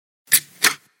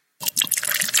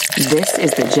This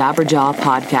is the Jabberjaw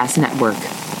Podcast Network.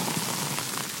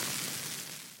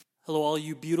 Hello, all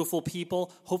you beautiful people.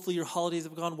 Hopefully your holidays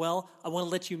have gone well. I want to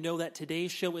let you know that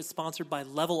today's show is sponsored by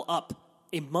Level Up,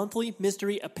 a monthly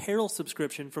mystery apparel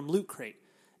subscription from Loot Crate.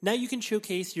 Now you can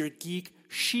showcase your geek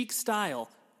chic style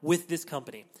with this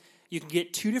company. You can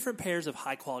get 2 different pairs of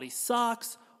high-quality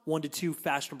socks, 1 to 2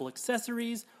 fashionable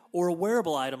accessories, or a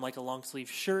wearable item like a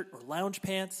long-sleeve shirt or lounge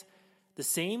pants. The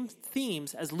same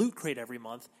themes as Loot Crate every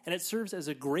month, and it serves as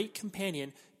a great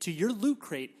companion to your Loot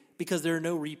Crate because there are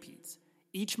no repeats.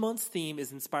 Each month's theme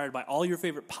is inspired by all your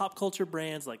favorite pop culture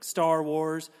brands like Star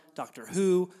Wars, Doctor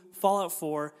Who, Fallout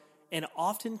 4, and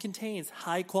often contains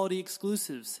high-quality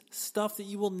exclusives, stuff that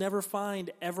you will never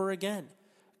find ever again.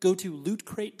 Go to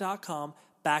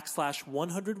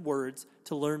lootcrate.com/100words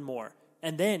to learn more,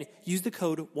 and then use the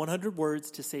code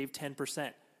 100words to save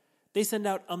 10%. They send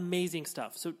out amazing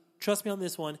stuff, so trust me on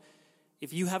this one.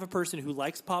 If you have a person who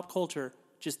likes pop culture,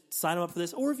 just sign them up for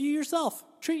this. Or if you yourself,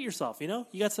 treat yourself, you know?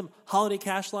 You got some holiday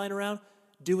cash lying around,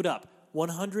 do it up.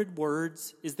 100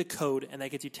 words is the code, and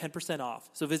that gets you 10% off.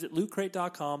 So visit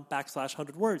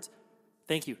lootcrate.com/100words.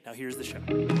 Thank you. Now here's the show.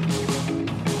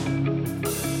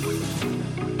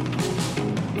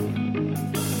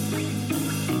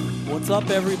 What's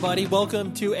up, everybody?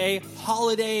 Welcome to a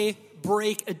holiday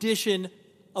break edition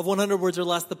of 100 Words or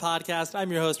Less, the podcast. I'm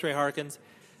your host, Ray Harkins.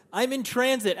 I'm in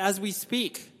transit as we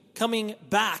speak, coming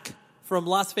back from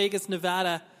Las Vegas,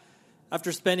 Nevada,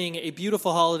 after spending a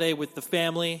beautiful holiday with the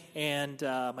family and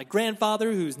my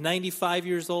grandfather, who's 95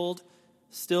 years old,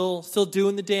 still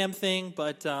doing the damn thing,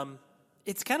 but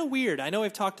it's kind of weird. I know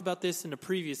I've talked about this in a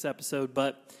previous episode,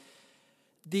 but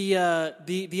the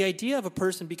idea of a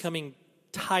person becoming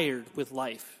tired with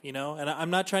life, you know, and I'm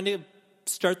not trying to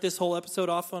start this whole episode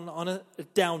off on a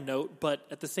down note, but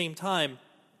at the same time,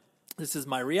 this is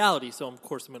my reality, so of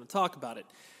course I'm going to talk about it.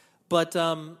 But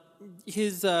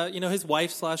his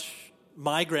wife /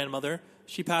 my grandmother,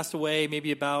 she passed away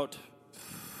maybe about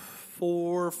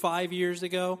 4 or 5 years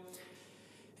ago,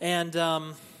 and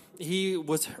he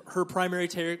was her primary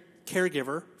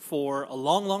caregiver for a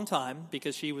long, long time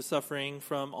because she was suffering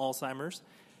from Alzheimer's.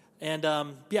 And,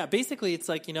 basically it's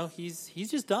like, you know, he's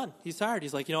just done. He's tired.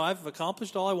 He's like, you know, I've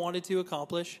accomplished all I wanted to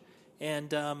accomplish.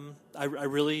 And I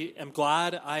really am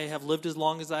glad I have lived as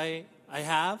long as I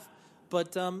have.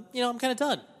 But, I'm kind of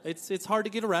done. It's hard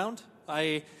to get around.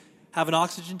 I have an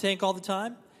oxygen tank all the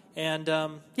time. And,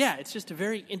 it's just a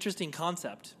very interesting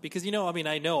concept. Because, I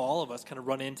know all of us kind of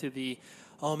run into the,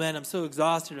 oh, man, I'm so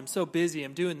exhausted. I'm so busy.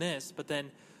 I'm doing this. But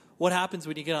then what happens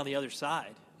when you get on the other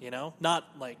side? You know,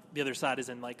 not like the other side is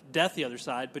in like death, the other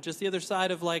side, but just the other side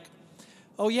of like,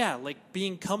 oh yeah, like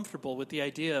being comfortable with the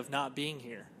idea of not being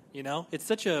here. You know, it's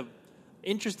such a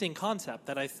interesting concept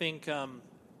that I think, I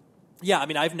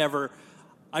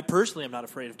personally am not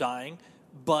afraid of dying,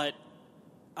 but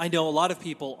I know a lot of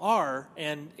people are,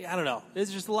 and I don't know, there's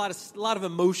just a lot of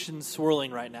emotions swirling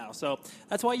right now. So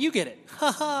that's why you get it.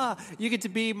 You get to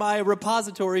be my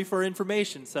repository for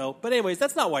information. So, but anyways,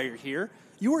 that's not why you're here.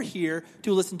 You are here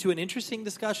to listen to an interesting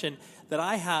discussion that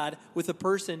I had with a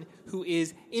person who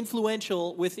is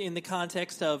influential within the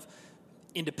context of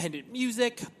independent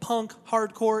music, punk,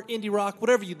 hardcore, indie rock,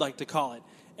 whatever you'd like to call it.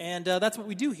 And that's what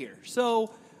we do here.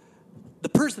 So the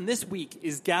person this week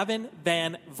is Gavin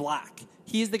Van Vlack.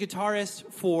 He is the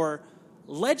guitarist for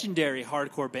legendary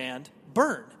hardcore band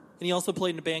Burn. And he also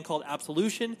played in a band called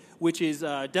Absolution, which is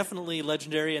definitely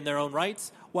legendary in their own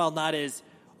rights, while not as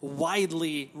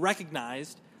widely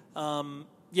recognized.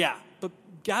 But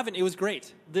Gavin, it was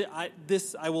great. I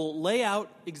will lay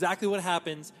out exactly what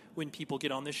happens when people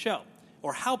get on this show,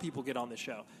 or how people get on this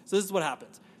show. So this is what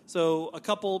happens. So a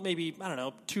couple, maybe,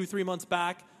 2-3 months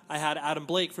back, I had Adam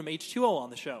Blake from H2O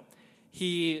on the show.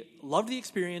 He loved the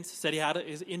experience, said he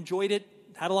enjoyed it,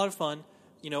 had a lot of fun.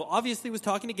 Obviously was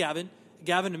talking to Gavin.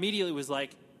 Gavin immediately was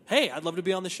like, hey, I'd love to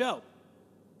be on the show.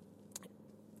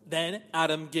 Then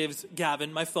Adam gives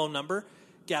Gavin my phone number.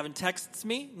 Gavin texts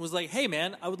me and was like, hey,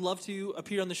 man, I would love to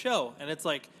appear on the show. And it's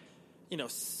like,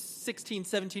 16,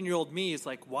 17-year-old me is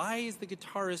like, why is the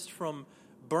guitarist from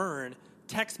Burn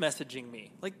text messaging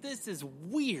me? Like, this is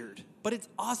weird, but it's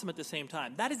awesome at the same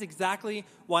time. That is exactly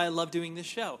why I love doing this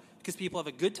show, because people have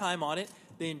a good time on it.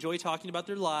 They enjoy talking about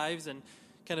their lives and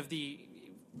kind of the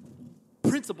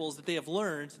principles that they have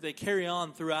learned they carry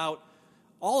on throughout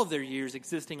all of their years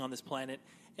existing on this planet.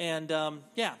 And,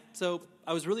 so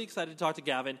I was really excited to talk to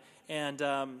Gavin, and,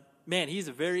 man, he's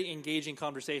a very engaging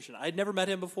conversation. I'd never met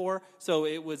him before, so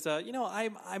it was,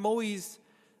 I'm always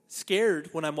scared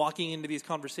when I'm walking into these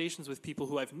conversations with people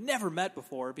who I've never met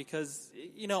before because,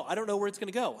 I don't know where it's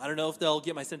going to go. I don't know if they'll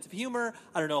get my sense of humor.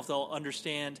 I don't know if they'll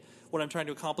understand what I'm trying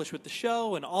to accomplish with the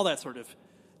show, and all that sort of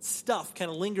stuff kind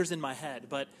of lingers in my head.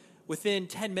 But within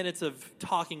 10 minutes of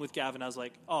talking with Gavin, I was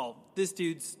like, oh, this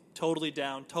dude's totally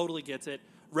down, totally gets it,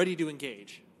 ready to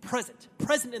engage,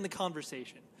 present in the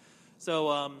conversation.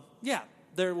 So,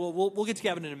 we'll get to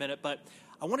Gavin in a minute, but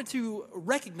I wanted to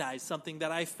recognize something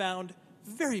that I found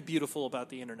very beautiful about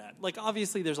the internet. Like,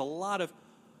 obviously, there's a lot of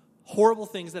horrible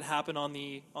things that happen on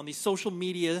the social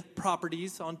media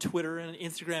properties, on Twitter and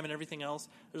Instagram and everything else.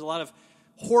 There's a lot of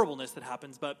horribleness that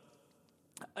happens, but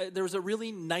there was a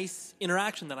really nice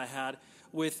interaction that I had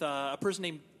with a person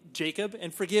named Jacob,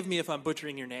 and forgive me if I'm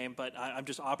butchering your name, but I'm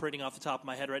just operating off the top of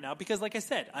my head right now because, like I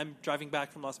said, I'm driving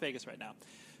back from Las Vegas right now.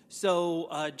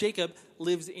 So Jacob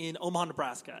lives in Omaha,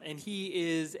 Nebraska, and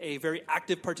he is a very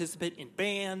active participant in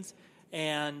bands,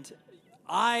 and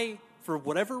I, for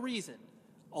whatever reason,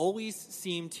 always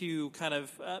seem to kind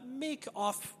of make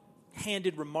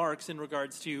off-handed remarks in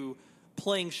regards to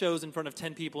playing shows in front of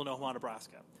 10 people in Omaha,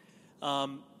 Nebraska.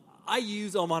 I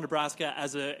use Omaha, Nebraska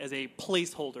as a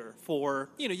placeholder for,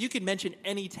 you could mention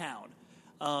any town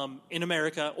in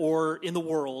America or in the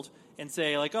world and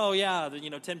say, like, oh, yeah,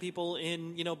 10 people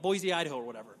in, Boise, Idaho or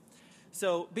whatever.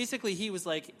 So basically he was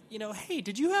like, hey,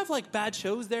 did you have, like, bad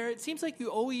shows there? It seems like you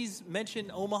always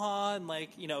mention Omaha, and,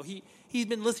 like, he's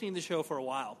been listening to the show for a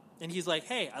while. And he's like,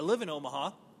 hey, I live in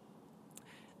Omaha.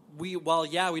 We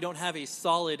don't have a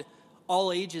solid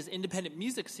all-ages independent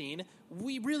music scene,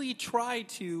 we really try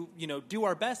to, do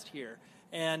our best here.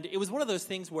 And it was one of those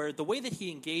things where the way that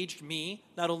he engaged me,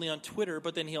 not only on Twitter,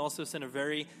 but then he also sent a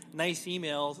very nice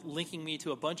email linking me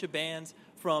to a bunch of bands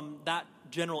from that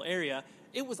general area.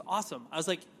 It was awesome. I was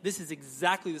like, this is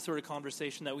exactly the sort of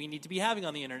conversation that we need to be having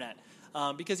on the internet.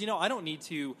 Because, I don't need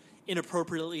to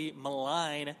inappropriately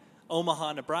malign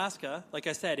Omaha, Nebraska. Like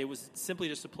I said, it was simply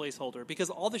just a placeholder because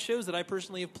all the shows that I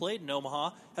personally have played in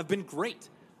Omaha have been great.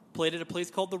 Played at a place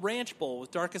called the Ranch Bowl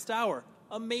with Darkest Hour.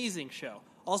 Amazing show.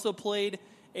 Also played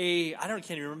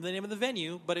can't even remember the name of the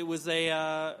venue, but it was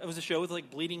a show with, like,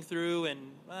 Bleeding Through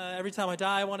and Every Time I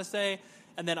Die, I want to say.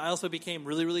 And then I also became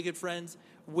really, really good friends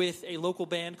with a local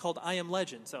band called I Am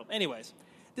Legend. So anyways,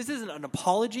 this isn't an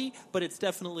apology, but it's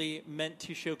definitely meant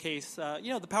to showcase,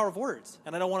 the power of words.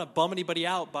 And I don't want to bum anybody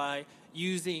out by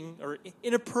using or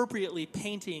inappropriately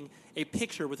painting a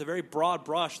picture with a very broad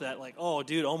brush that, like, oh,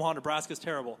 dude, Omaha, Nebraska is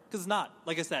terrible. Because it's not.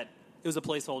 Like I said, it was a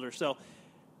placeholder. So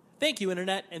thank you,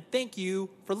 Internet, and thank you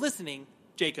for listening,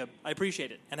 Jacob. I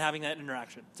appreciate it, and having that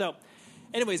interaction. So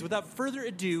anyways, without further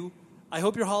ado, I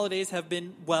hope your holidays have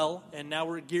been well, and now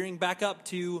we're gearing back up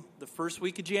to the first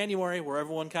week of January where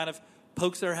everyone kind of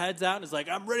pokes their heads out and is like,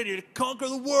 I'm ready to conquer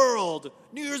the world,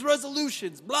 New Year's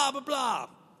resolutions, blah, blah, blah.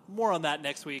 More on that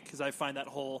next week because I find that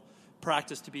whole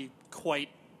practice to be quite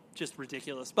just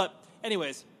ridiculous. But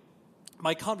anyways,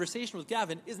 my conversation with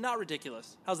Gavin is not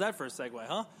ridiculous. How's that for a segue,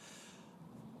 huh?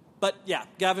 But yeah,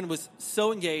 Gavin was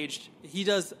so engaged. He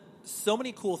does so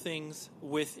many cool things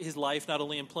with his life, not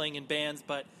only in playing in bands,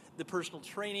 but the personal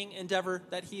training endeavor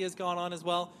that he has gone on as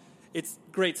well. It's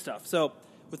great stuff. So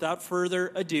without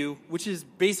further ado, which is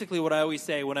basically what I always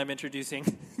say when I'm introducing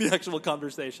the actual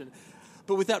conversation,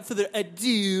 but without further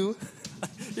ado,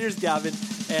 here's Gavin,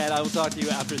 and I will talk to you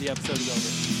after the episode is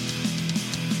over.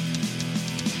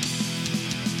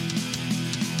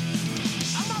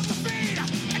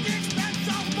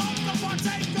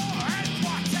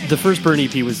 The first Burn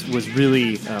EP was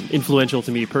really influential to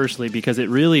me personally because it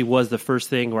really was the first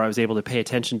thing where I was able to pay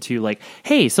attention to, like,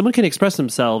 hey, someone can express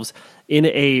themselves in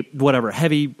a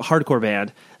heavy hardcore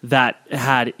band that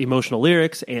had emotional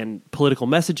lyrics and political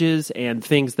messages and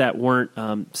things that weren't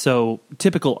so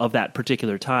typical of that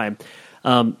particular time.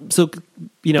 So,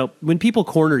 when people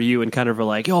corner you and kind of are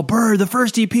like, "Oh, Burn, the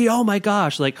first EP, oh my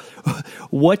gosh!" Like,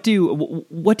 what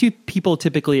do people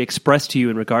typically express to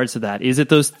you in regards to that? Is it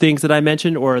those things that I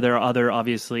mentioned, or are there other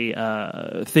obviously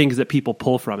things that people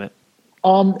pull from it?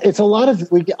 It's a lot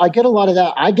of. I get a lot of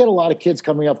that. I get a lot of kids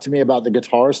coming up to me about the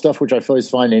guitar stuff, which I always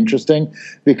find interesting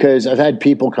because I've had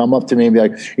people come up to me and be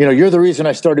like, "You're the reason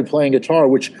I started playing guitar."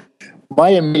 Which my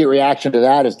immediate reaction to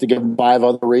that is to give them 5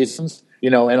 other reasons.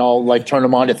 And I'll, like, turn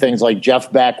them on to things like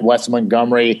Jeff Beck, Wes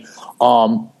Montgomery, just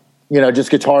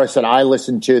guitarists that I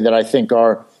listen to that I think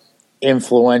are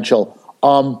influential.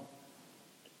 And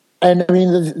I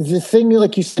mean, the thing,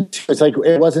 like you said, it's like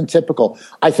it wasn't typical.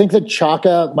 I think that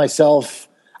Chaka, myself,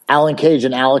 Alan Cage,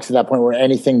 and Alex at that point were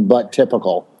anything but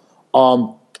typical.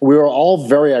 We were all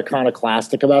very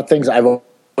iconoclastic about things. I've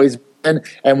always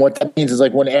And what that means is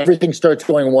like when everything starts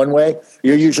going one way,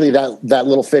 you're usually that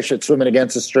little fish that's swimming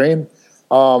against the stream.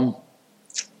 And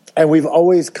we've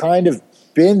always kind of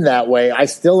been that way. I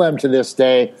still am to this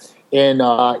day in,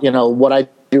 what I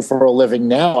do for a living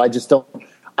now.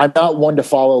 I'm not one to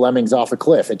follow lemmings off a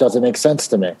cliff. It doesn't make sense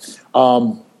to me.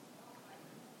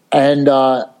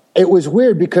 It was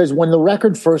weird because when the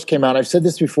record first came out, I've said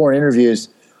this before in interviews,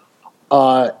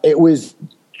 it was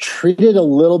treated a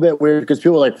little bit weird because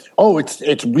people were like, oh,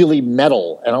 it's really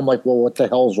metal. And I'm like, well, what the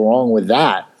hell's wrong with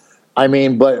that? I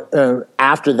mean, but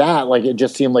after that, like, it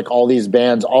just seemed like all these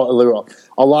bands, a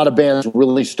lot of bands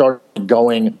really started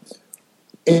going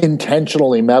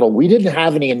intentionally metal. We didn't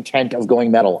have any intent of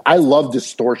going metal. I love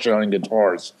distortion on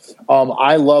guitars.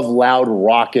 I love loud,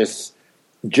 raucous,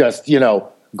 just,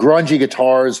 grungy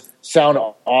guitars sound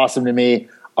awesome to me.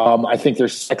 I think they're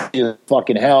sexy as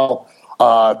fucking hell.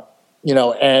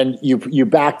 And you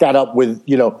back that up with,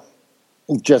 you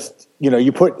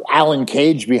put Alan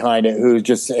Cage behind it, who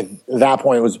just at that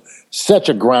point was such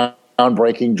a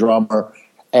groundbreaking drummer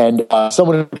and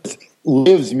someone who just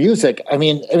lives music. I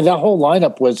mean, that whole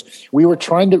lineup was, we were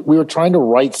trying to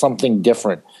write something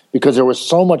different because there was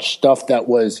so much stuff that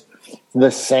was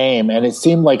the same. And it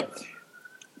seemed like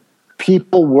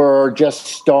people were just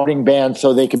starting bands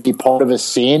so they could be part of a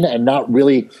scene and not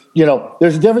really,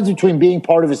 there's a difference between being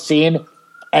part of a scene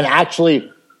and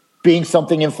actually being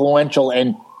something influential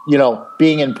and,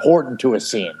 being important to a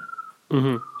scene.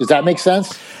 Mm-hmm. Does that make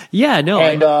sense? Yeah, no,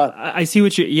 and, I see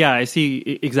I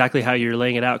see exactly how you're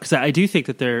laying it out. Cause I do think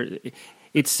that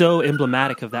it's so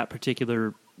emblematic of that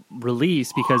particular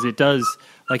release because it does,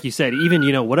 like you said, even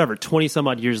 20 some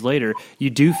odd years later, you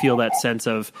do feel that sense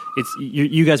of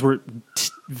you guys were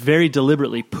very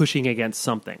deliberately pushing against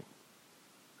something.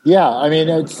 Yeah, I mean,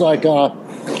 it's like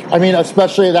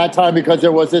especially at that time because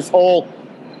there was this whole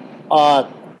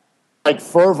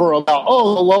fervor about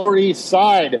the Lower East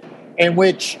Side, in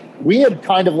which we had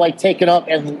kind of like taken up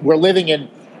and we're living in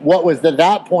what was at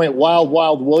that point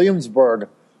wild Williamsburg.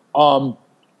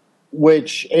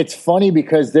 Which it's funny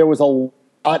because there was so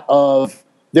much of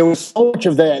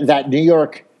that New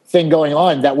York thing going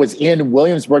on that was in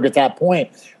Williamsburg at that point.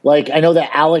 Like, I know that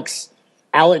Alex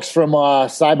from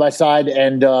Side by Side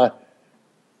and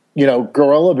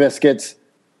Gorilla Biscuits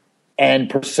and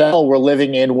Purcell were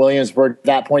living in Williamsburg at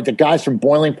that point. The guys from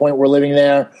Boiling Point were living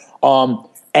there, and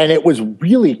it was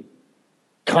really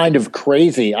kind of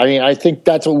crazy. I mean, I think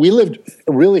that's what we lived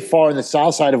really far in the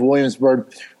south side of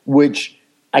Williamsburg, which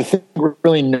I think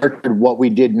really nurtured what we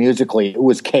did musically. It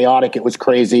was chaotic. It was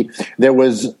crazy. There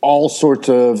was all sorts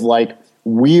of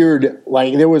weird,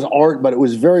 there was art, but it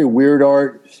was very weird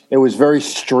art. It was very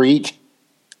street,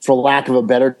 for lack of a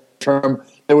better term.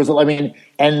 There was,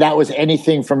 and that was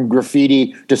anything from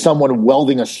graffiti to someone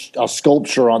welding a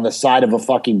sculpture on the side of a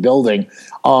fucking building.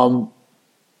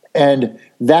 And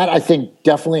that, I think,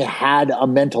 definitely had a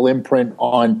mental imprint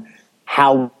on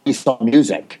how we saw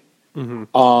music.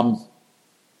 Mm-hmm.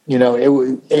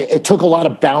 It took a lot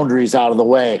of boundaries out of the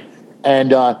way.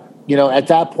 And, at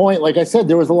that point, like I said,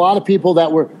 there was a lot of people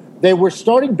that were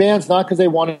starting bands not because they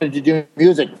wanted to do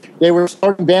music. They were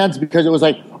starting bands because it was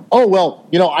like, oh, well,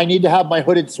 I need to have my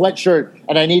hooded sweatshirt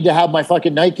and I need to have my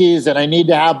fucking Nikes and I need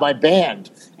to have my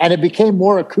band. And it became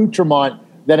more accoutrement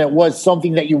than it was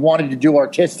something that you wanted to do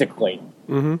artistically.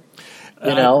 Mm-hmm.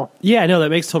 Yeah, no, that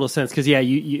makes total sense. Cause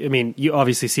you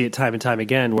obviously see it time and time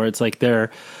again where it's like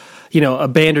they're, a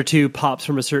band or two pops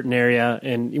from a certain area.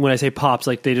 And when I say pops,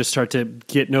 like they just start to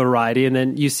get notoriety. And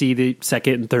then you see the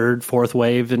second and third, fourth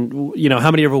wave and,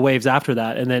 how many other waves after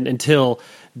that. And then until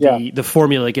the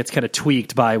formula gets kind of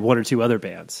tweaked by one or two other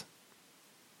bands.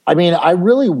 I mean, I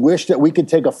really wish that we could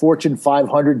take a Fortune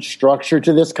 500 structure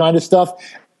to this kind of stuff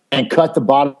and cut the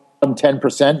bottom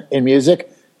 10% in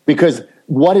music, because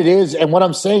what it is and what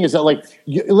I'm saying is that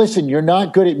listen, you're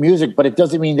not good at music, but it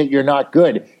doesn't mean that you're not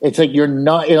good. It's like you're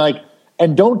not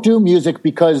and don't do music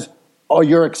because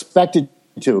you're expected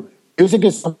to. Music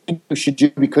is something you should do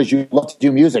because you love to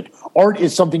do music. Art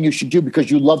is something you should do because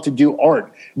you love to do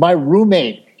art. My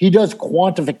roommate, he does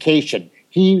quantification.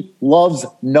 He loves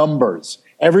numbers.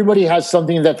 Everybody has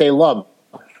something that they love.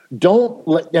 Don't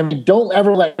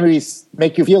ever let me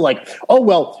make you feel like, oh,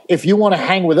 well, if you want to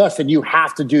hang with us, then you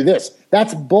have to do this.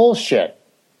 That's bullshit.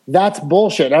 That's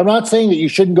bullshit. I'm not saying that you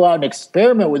shouldn't go out and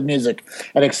experiment with music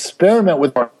and experiment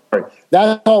with art.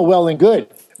 That's all well and good.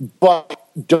 But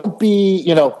don't be,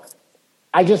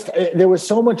 there was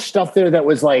so much stuff there that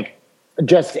was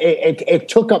it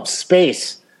took up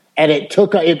space and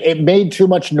it made too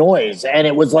much noise. And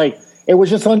it was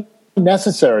just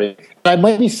unnecessary. I'm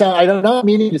not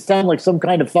meaning to sound like some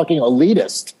kind of fucking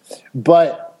elitist,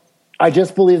 but I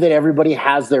just believe that everybody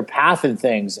has their path in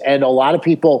things. And a lot of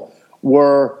people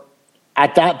were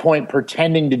at that point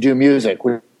pretending to do music,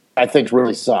 which I think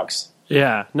really sucks.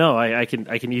 Yeah, no, I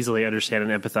can easily understand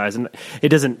and empathize, and it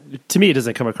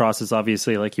doesn't come across as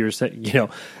obviously like you were saying,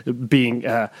 being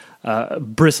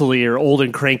bristly or old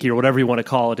and cranky or whatever you want to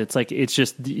call it. It's like it's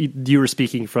just you were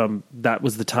speaking from that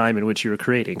was the time in which you were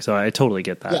creating, so I totally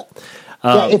get that.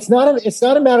 Yeah. It's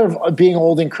not a matter of being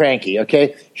old and cranky.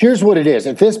 Okay, here's what it is.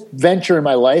 At this venture in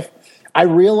my life, I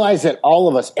realize that all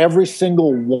of us, every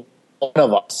single one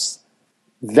of us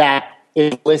that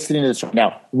is listening to this right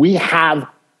now, we have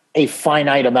a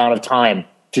finite amount of time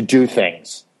to do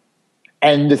things.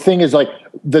 And the thing is, like,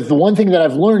 the one thing that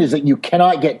I've learned is that you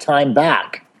cannot get time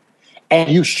back. And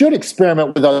you should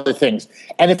experiment with other things.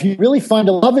 And if you really find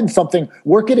a love in something,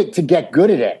 work at it to get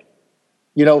good at it.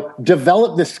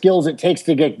 Develop the skills it takes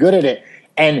to get good at it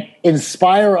and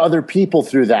inspire other people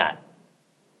through that,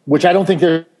 which I don't think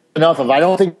there's enough of. I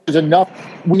don't think there's enough.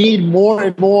 We need more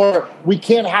and more. We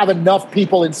can't have enough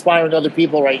people inspiring other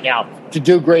people right now to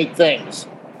do great things.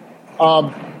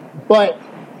 But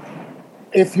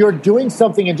if you're doing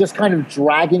something and just kind of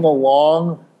dragging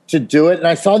along to do it, and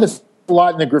I saw this a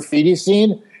lot in the graffiti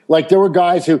scene, like there were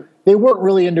guys who, they weren't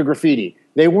really into graffiti.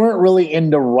 They weren't really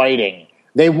into writing.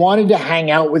 They wanted to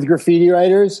hang out with graffiti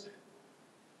writers.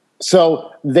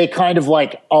 So they kind of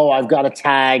like, oh, I've got a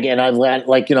tag and I've got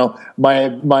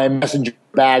my messenger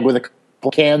bag with a couple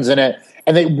cans in it.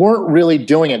 And they weren't really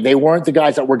doing it. They weren't the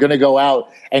guys that were going to go out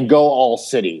and go all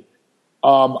city.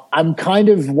 I'm kind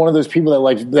of one of those people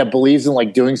that believes in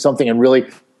like doing something and really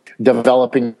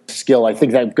developing skill. I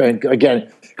think that,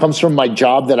 again, comes from my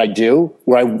job that I do,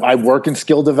 where I work in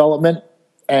skill development,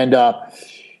 and I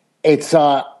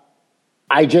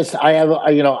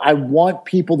want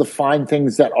people to find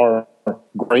things that are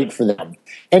great for them.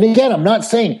 And again, I'm not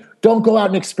saying don't go out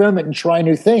and experiment and try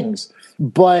new things,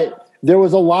 but there were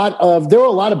a lot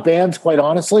of bands, quite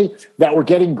honestly, that were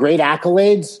getting great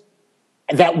accolades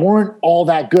that weren't all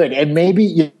that good. And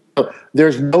maybe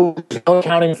there's no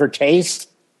accounting for taste,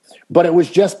 but it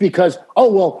was just because, oh,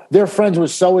 well, they're friends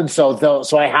with so-and-so, though,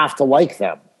 so I have to like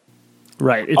them.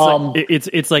 Right.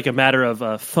 It's like a matter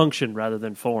of function rather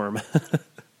than form.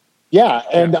 Yeah,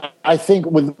 and I think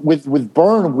with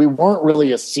Burn, we weren't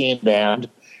really a scene band.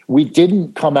 We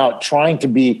didn't come out trying to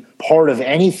be part of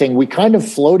anything. We kind of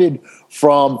floated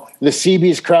from the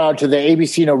CB's crowd to the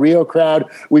ABC No Rio crowd.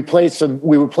 We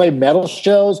would play metal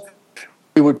shows.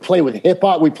 We would play with hip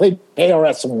hop. We played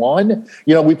KRS-One.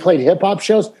 We played hip hop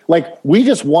shows. Like, we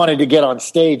just wanted to get on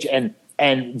stage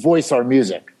and voice our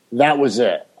music. That was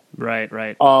it.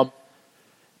 Right.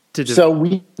 So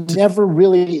we never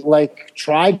really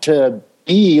tried to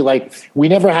be we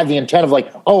never had the intent of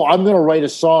I'm going to write a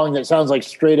song that sounds like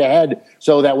Straight Ahead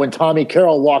so that when Tommy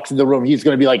Carroll walks in the room, he's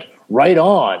going to be like, right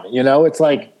on. It's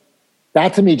like,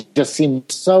 that to me just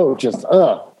seemed so just,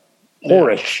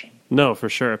 whorish. No, for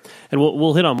sure. And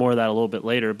we'll hit on more of that a little bit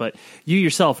later. But you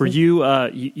yourself, were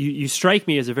you strike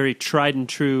me as a very tried and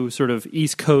true sort of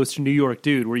East Coast New York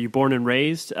dude. Were you born and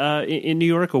raised in New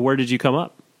York, or where did you come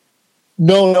up?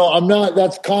 No, I'm not.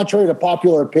 That's contrary to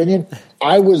popular opinion.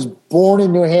 I was born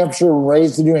in New Hampshire,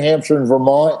 raised in New Hampshire and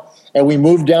Vermont, and we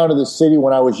moved down to the city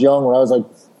when I was young, when I was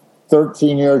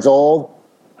 13 years old.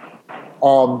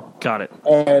 Got it.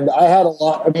 And I had a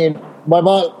lot. I mean, my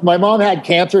mom had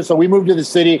cancer, so we moved to the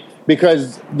city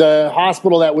because the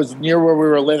hospital that was near where we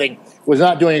were living was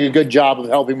not doing a good job of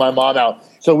helping my mom out.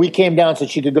 So we came down so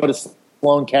she could go to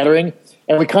Sloan Kettering,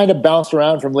 and we kind of bounced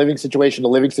around from living situation to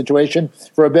living situation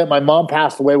for a bit. My mom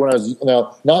passed away when I was,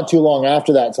 not too long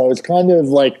after that. So I was kind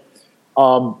of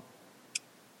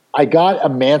I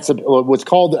got what's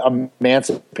called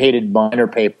emancipated minor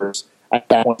papers at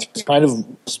that point. It's kind of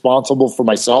responsible for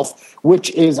myself, which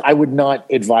is, I would not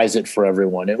advise it for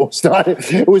everyone. It was not.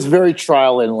 It was very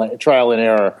trial and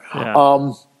error.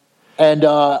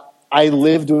 Yeah. I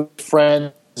lived with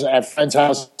friends at friends'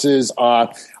 houses. I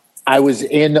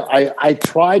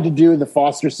tried to do the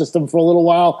foster system for a little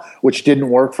while, which didn't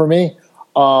work for me.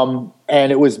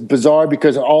 And it was bizarre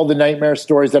because all the nightmare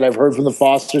stories that I've heard from the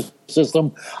foster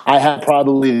system, I had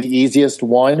probably the easiest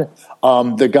one.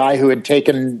 The guy who had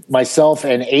taken myself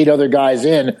and 8 other guys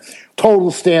in,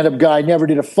 total stand-up guy, never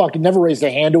raised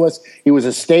a hand to us. He was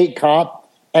a state cop,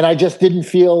 and I just didn't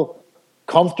feel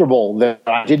comfortable there.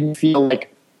 I didn't feel like,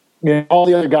 all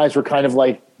the other guys were kind of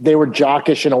they were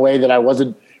jockish in a way that I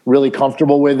wasn't really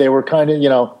comfortable with. They were kind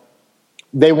of,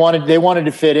 they wanted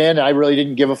to fit in. I really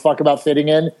didn't give a fuck about fitting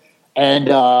in. And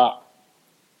I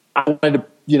wanted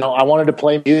to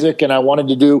play music, and I wanted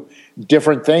to do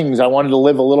different things. I wanted to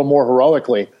live a little more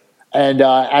heroically. And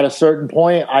at a certain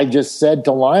point, I just said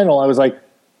to Lionel, I was like,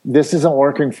 this isn't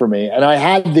working for me. And I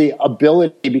had the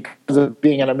ability, because of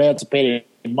being an emancipated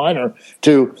minor,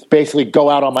 to basically go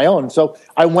out on my own. So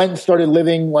I went and started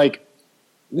living like,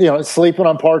 sleeping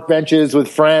on park benches with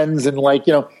friends. And like,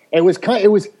 it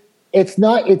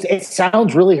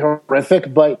sounds really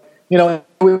horrific, but in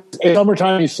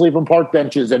summertime you sleep on park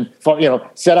benches and,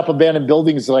 set up abandoned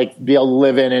buildings to like be able to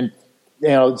live in, and,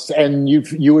 and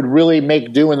you would really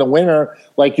make do in the winter.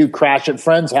 Like you crash at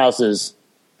friends' houses,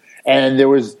 and there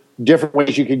was different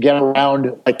ways you could get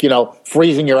around, like,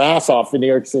 freezing your ass off in New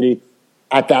York City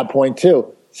at that point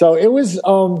too. So it was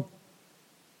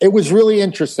really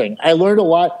interesting. I learned a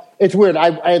lot. It's weird.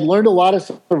 I had learned a lot of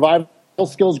survival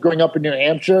skills growing up in New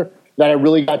Hampshire that I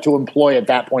really got to employ at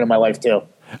that point in my life too.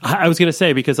 I was going to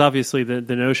say, because obviously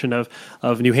the notion of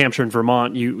New Hampshire and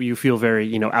Vermont, you feel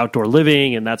very, outdoor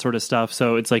living and that sort of stuff.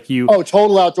 So it's like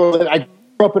total outdoor living. I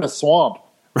grew up in a swamp.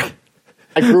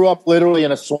 I grew up literally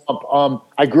in a swamp.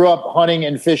 I grew up hunting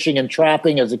and fishing and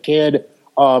trapping as a kid.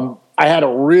 I had a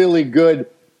really good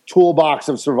toolbox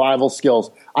of survival skills.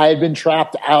 I had been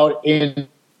trapped out in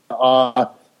like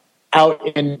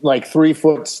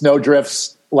 3-foot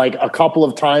snowdrifts like a couple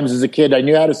of times as a kid. I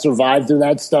knew how to survive through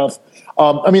that stuff.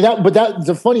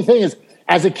 The funny thing is,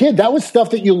 as a kid, that was stuff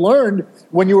that you learned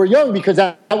when you were young, because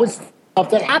that was stuff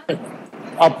that happened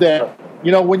up there.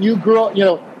 When you grew up,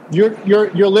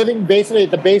 you're living basically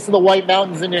at the base of the White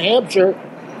Mountains in New Hampshire.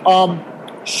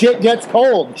 Shit gets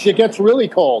cold. Shit gets really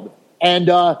cold, and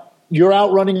you're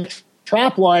out running a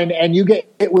trap line, and you get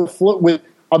hit with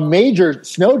a major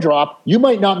snowdrop. You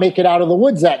might not make it out of the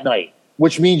woods that night,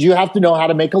 which means you have to know how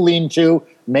to make a lean-to,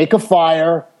 make a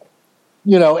fire,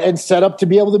 and set up to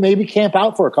be able to maybe camp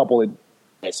out for a couple of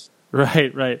days.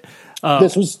 Right.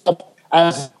 This was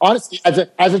honestly, as a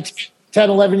 10,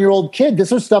 11-year-old kid,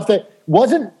 this was stuff that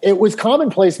it was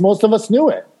commonplace. Most of us knew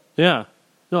it. Yeah.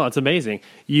 No, it's amazing.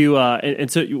 You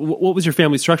and so what was your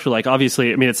family structure like?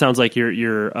 Obviously, I mean, it sounds like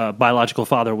your biological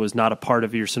father was not a part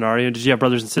of your scenario. Did you have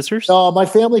brothers and sisters? My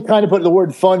family kind of put the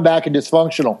word fun back in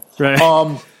dysfunctional.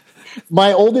 Right.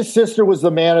 My oldest sister was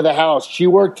the man of the house. She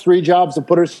worked 3 jobs to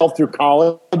put herself through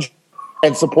college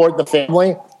and support the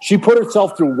family. She put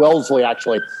herself through Wellesley,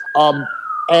 actually.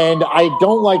 And I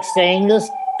don't like saying this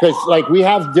because, like, we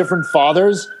have different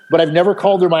fathers, but I've never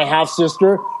called her my half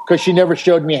sister because she never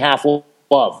showed me half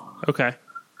love. Okay.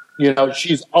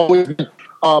 She's always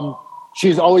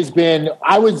been.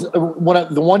 I was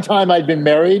the one time I'd been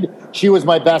married. She was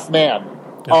my best man.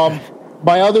 Okay.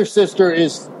 My other sister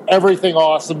is everything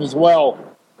awesome as well.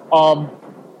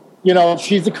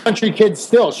 She's a country kid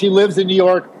still. She lives in New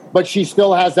York, but she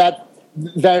still has that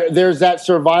there's that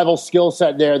survival skill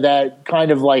set there that kind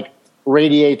of like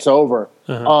radiates over.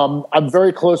 Uh-huh. I'm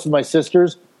very close with my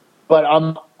sisters, but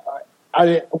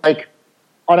I like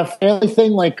on a family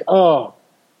thing, like,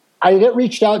 I get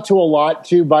reached out to a lot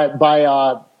too by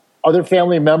other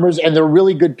family members, and they're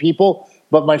really good people,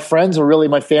 but my friends are really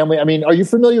my family. I mean, are you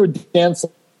familiar with Dan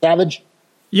Savage?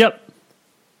 Yep.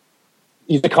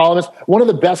 He's a columnist. One of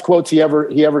the best quotes he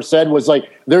ever said was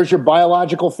like, "There's your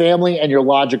biological family and your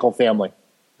logical family."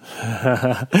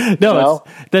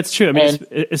 That's true. I mean,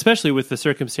 especially with the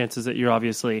circumstances that you're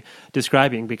obviously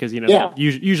describing, because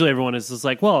usually everyone is just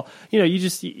like, well,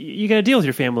 you got to deal with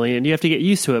your family and you have to get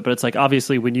used to it. But it's like,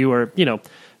 obviously, when you were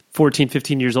 14,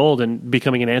 15 years old and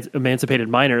becoming an emancipated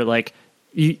minor, like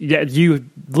you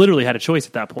literally had a choice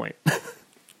at that point.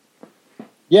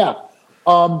 Yeah.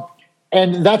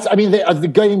 And that's, I mean,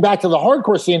 getting back to the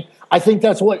hardcore scene, I think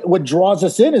that's what draws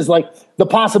us in is like the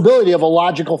possibility of a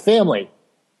logical family,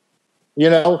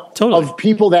 totally. Of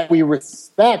people that we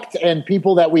respect and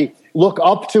people that we look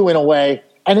up to in a way.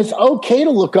 And it's okay to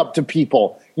look up to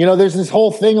people. There's this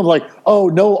whole thing of like, oh,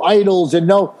 no idols and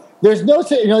there's no,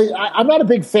 I'm not a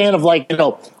big fan of like,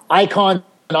 icons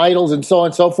and idols and so on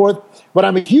and so forth, but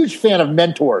I'm a huge fan of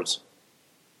mentors.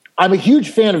 I'm a huge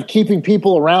fan of keeping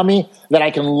people around me that I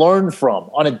can learn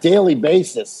from on a daily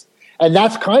basis. And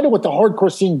that's kind of what the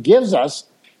hardcore scene gives us.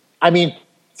 I mean,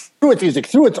 through its music,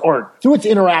 through its art, through its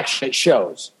interaction it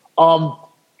shows.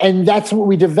 And that's what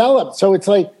we developed. So it's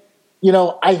like,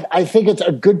 I think it's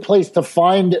a good place to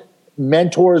find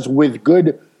mentors with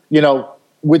good,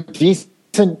 with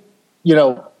decent,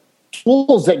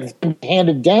 tools that can be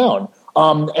handed down.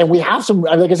 And we have some,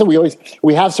 like I said,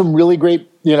 we have some really great,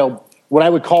 what I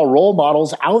would call role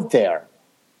models out there.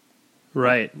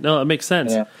 Right. No, it makes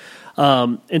sense. Yeah.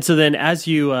 And so then as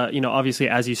you, obviously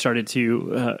as you started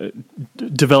to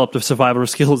develop the survival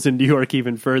skills in New York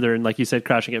even further, and like you said,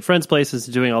 crashing at friends' places,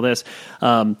 doing all this,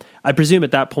 I presume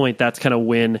at that point, that's kind of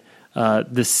when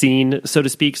the scene, so to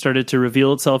speak, started to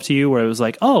reveal itself to you, where it was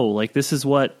like, oh, like this is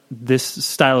what this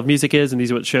style of music is, and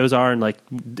these are what shows are, and like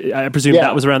I presume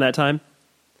that was around that time.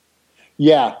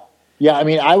 Yeah. Yeah, I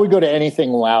mean, I would go to anything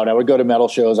loud. I would go to metal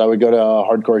shows. I would go to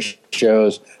hardcore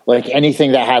shows, like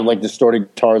anything that had like distorted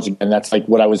guitars. And that's like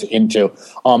what I was into.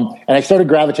 And I started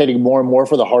gravitating more and more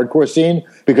for the hardcore scene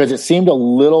because it seemed a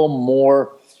little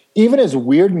more, even as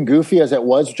weird and goofy as it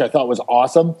was, which I thought was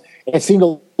awesome, it seemed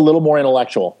a little more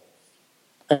intellectual.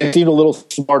 It seemed a little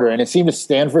smarter, and it seemed to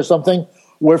stand for something.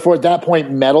 Wherefore, at that point,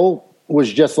 metal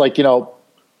was just like,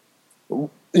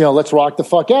 let's rock the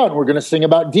fuck out, and we're going to sing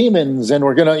about demons, and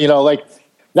we're going to, like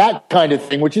that kind of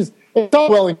thing, which is, it's all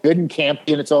well and good and campy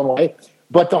in its own way.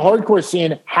 But the hardcore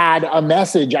scene had a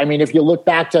message. I mean, if you look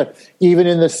back to even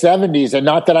in the 70s, and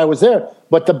not that I was there,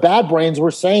 but the Bad Brains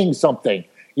were saying something,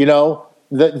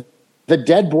 the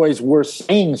Dead Boys were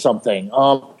saying something.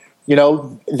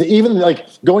 Even like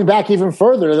going back even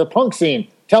further, the punk scene,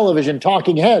 Television,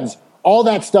 Talking Heads, all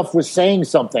that stuff was saying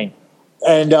something.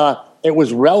 And, it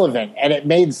was relevant and it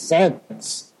made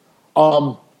sense.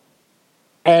 It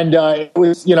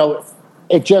was,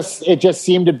 it just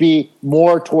seemed to be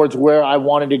more towards where I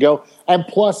wanted to go. And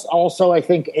plus also, I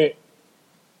think it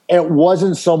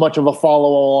wasn't so much of a follow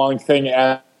along thing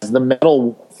as the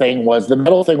metal thing was. The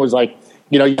metal thing was like,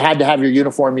 you had to have your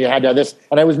uniform, you had to have this.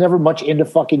 And I was never much into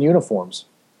fucking uniforms.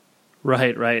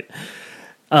 Right.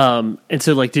 And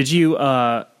so like, did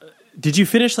you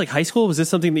finish like high school? Was this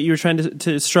something that you were trying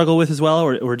to struggle with as well,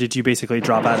 or did you basically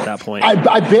drop out at that point?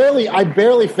 I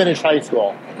barely finished high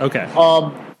school. Okay.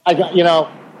 I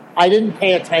got, I didn't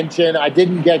pay attention. I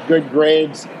didn't get good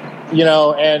grades,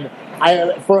 and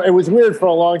it was weird for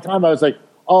a long time. I was like,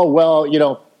 oh, well,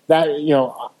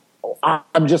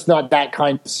 I'm just not that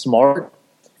kind of smart.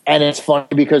 And it's funny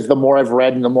because the more I've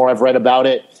read and the more I've read about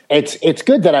it, it's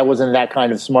good that I wasn't that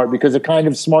kind of smart, because the kind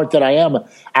of smart that I am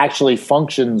actually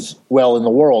functions well in the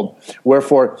world.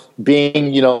 Wherefore,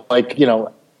 being,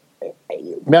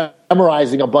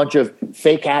 memorizing a bunch of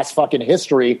fake ass fucking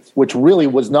history, which really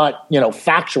was not,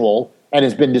 factual and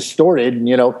has been distorted.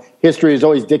 And, history is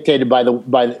always dictated by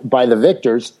the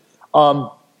victors.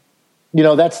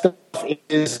 That stuff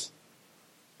is.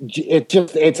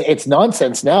 It's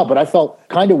nonsense now, but I felt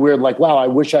kind of weird. Like, wow, I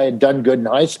wish I had done good in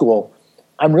high school.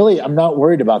 I'm not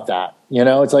worried about that.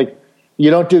 It's like,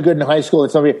 you don't do good in high school.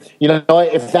 It's something,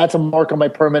 if that's a mark on my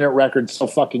permanent record, so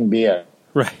fucking be it.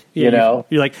 Right. Yeah,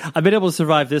 you're like, I've been able to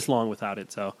survive this long without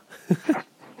it. So,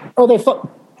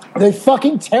 they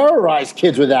fucking terrorize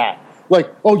kids with that.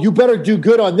 Like, oh, you better do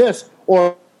good on this,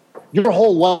 or your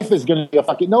whole life is going to be a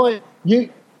fucking,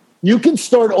 you can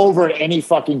start over at any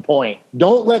fucking point.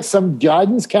 Don't let some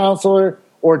guidance counselor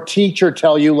or teacher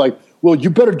tell you, like, well, you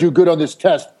better do good on this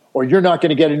test or you're not going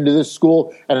to get into this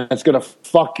school and it's going to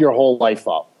fuck your whole life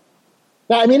up.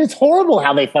 I mean, it's horrible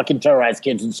how they fucking terrorize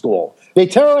kids in school. They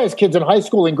terrorize kids in high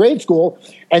school and grade school,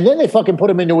 and then they fucking put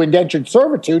them into indentured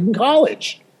servitude in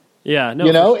college. Yeah.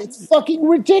 No, it's fucking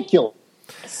ridiculous.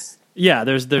 Yeah,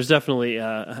 there's definitely.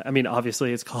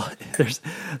 Obviously, it's called.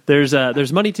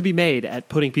 There's money to be made at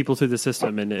putting people through the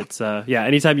system, and it's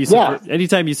Anytime you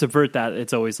subvert that,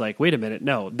 it's always like, wait a minute,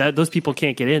 no, those people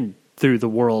can't get in through the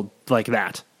world like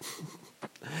that.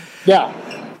 Yeah,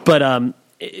 but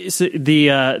so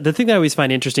the thing that I always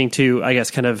find interesting too, I guess,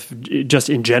 kind of just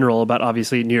in general about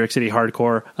obviously New York City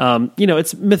hardcore,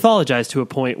 it's mythologized to a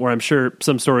point where I'm sure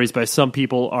some stories by some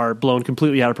people are blown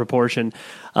completely out of proportion.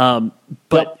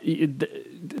 But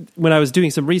when I was doing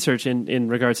some research in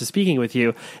regards to speaking with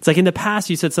you, it's like in the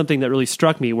past you said something that really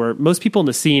struck me, where most people in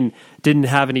the scene didn't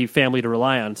have any family to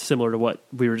rely on, similar to what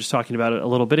we were just talking about a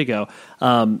little bit ago.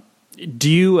 Do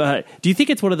you think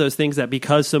it's one of those things that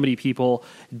because so many people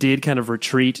did kind of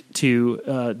retreat to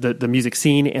the music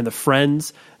scene and the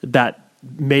friends that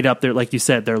made up their, like you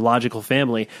said, their logical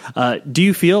family, do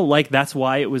you feel like that's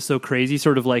why it was so crazy?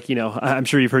 Sort of like, I'm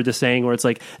sure you've heard the saying where it's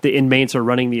like the inmates are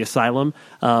running the asylum.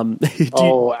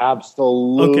 Absolutely.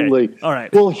 Okay. All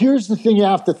right. Well, here's the thing you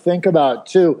have to think about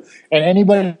too, and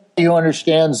anybody who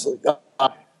understands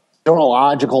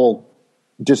neurological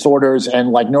disorders and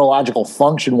like neurological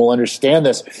function will understand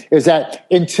this, is that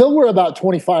until we're about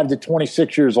 25 to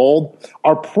 26 years old,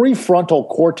 our prefrontal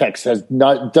cortex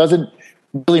doesn't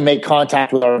really make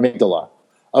contact with our amygdala.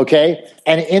 Okay.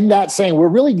 And in that saying, we're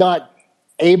really not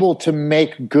able to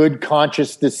make good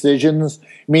conscious decisions,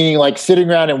 meaning like sitting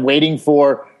around and waiting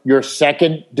for your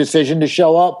second decision to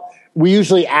show up. We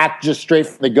usually act just straight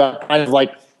from the gut, kind of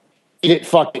like eat it,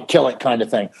 fuck it, kill it kind of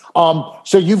thing.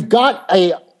 So you've got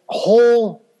a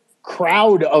whole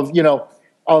crowd of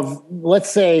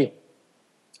let's say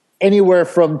anywhere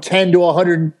from 10 to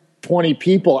 100 20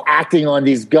 people acting on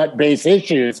these gut-based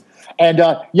issues. And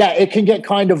it can get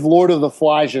kind of Lord of the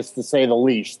Flies, just to say the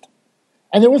least.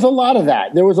 And there was a lot of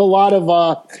that. There was a lot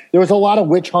of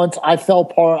witch hunts. I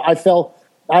fell, I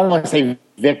don't want to say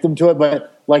victim to it,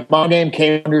 but like my name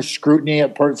came under scrutiny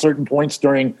at certain points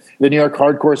during the New York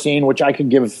hardcore scene, which I could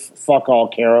give fuck all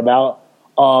care about.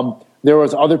 There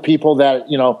was other people that,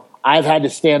 I've had to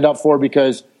stand up for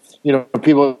because,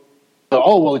 people,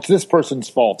 oh, well, it's this person's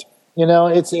fault.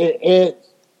 It's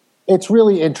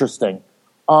really interesting.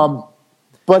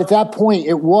 But at that point,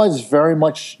 it was very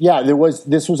much,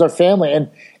 this was our family. And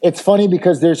it's funny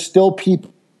because there's still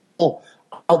people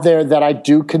out there that I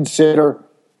consider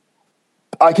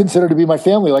to be my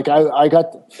family. Like I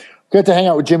got to hang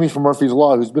out with Jimmy from Murphy's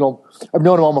Law, I've known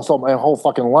him almost all my whole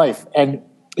fucking life. And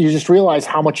you just realize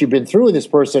how much you've been through with this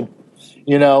person,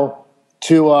 to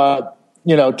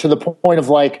the point of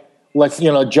like,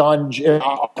 John,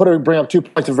 I'll bring up 2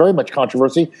 points of very much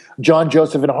controversy. John,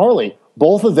 Joseph, and Harley.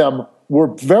 Both of them were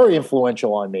very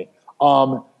influential on me.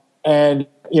 And,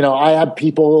 I have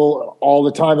people all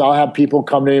the time. I'll have people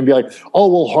come to me and be like, oh,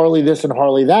 well, Harley this and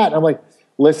Harley that. And I'm like,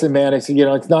 listen, man, it's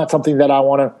not something that I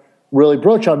want to really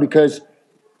broach on because,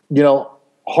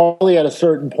 Harley at a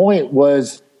certain point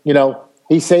was,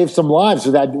 he saved some lives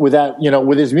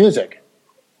with his music.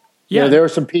 Yeah. There are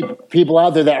some people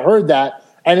out there that heard that.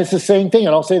 And it's the same thing.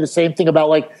 And I'll say the same thing about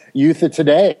like Youth of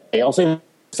Today. I'll say the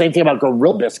same thing about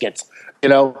Gorilla Biscuits.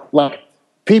 Like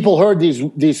people heard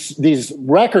these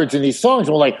records and these songs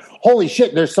and were like, holy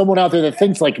shit, there's someone out there that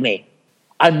thinks like me.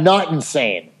 I'm not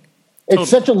insane. It's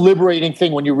such a liberating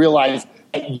thing when you realize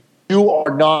that you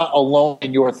are not alone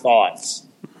in your thoughts.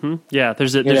 Mm-hmm. Yeah,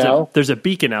 there's a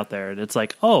beacon out there, and it's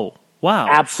like, oh, wow,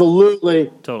 absolutely,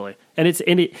 totally. And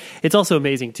it's also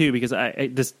amazing too because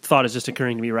this thought is just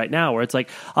occurring to me right now, where it's like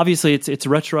obviously it's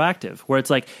retroactive, where it's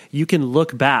like you can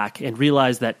look back and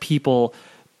realize that people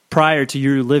prior to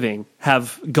you living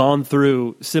have gone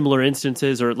through similar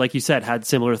instances, or like you said, had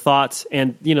similar thoughts,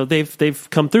 and they've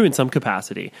come through in some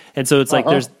capacity. And so it's like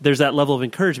there's that level of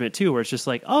encouragement too, where it's just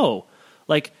like, oh,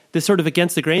 like this sort of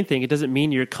against the grain thing. It doesn't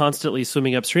mean you're constantly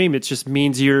swimming upstream. It just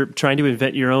means you're trying to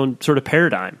invent your own sort of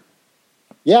paradigm.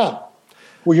 Yeah.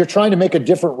 Well, you're trying to make a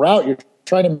different route. You're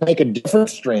trying to make a different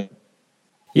stream.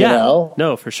 Yeah.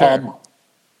 No, for sure.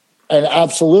 And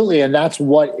absolutely. And that's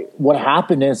what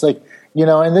happened. And it's like,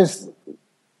 and this,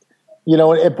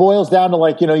 it boils down to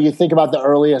like, you think about the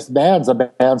earliest bands,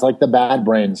 like the Bad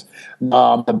Brains,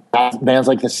 the bands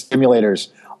like the Stimulators,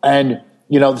 and,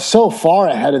 so far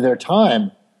ahead of their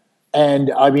time.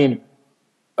 And I mean,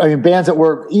 bands that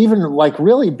were even like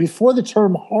really before the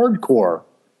term hardcore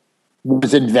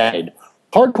was invented.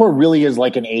 Hardcore really is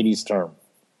like an 80s term,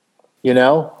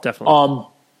 Definitely.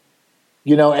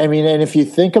 And if you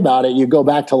think about it, you go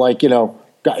back to like,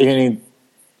 Iggy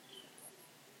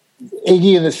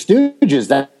and the Stooges,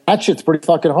 that shit's pretty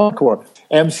fucking hardcore.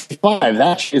 MC5,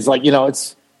 that shit is like,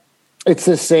 it's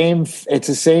the same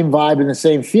vibe and the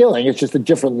same feeling. It's just a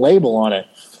different label on it.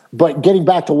 But getting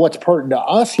back to what's pertinent to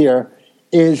us here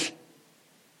is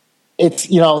it's,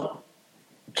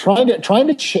 trying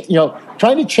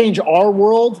to change our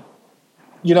world,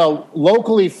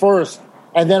 locally first,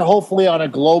 and then hopefully on a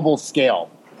global scale.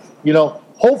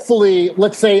 Hopefully,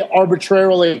 let's say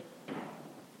arbitrarily,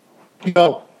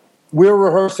 we're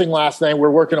rehearsing last night. We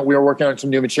were working on some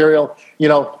new material.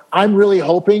 I'm really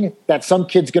hoping that some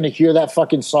kid's going to hear that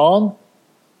fucking song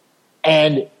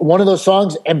and one of those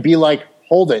songs and be like,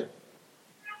 hold it.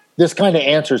 This kind of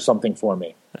answers something for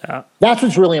me. Yeah. That's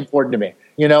what's really important to me.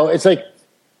 It's like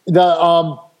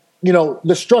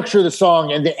the structure of the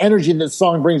song and the energy that the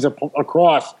song brings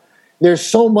across. There's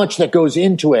so much that goes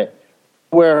into it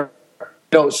where,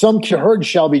 some kid heard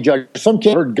Shall Be Judged, some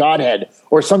kid heard Godhead,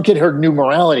 or some kid heard New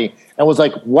Morality and was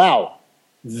like, wow,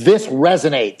 this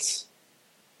resonates.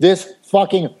 This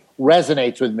fucking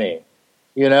resonates with me,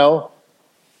 Yeah.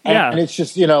 And it's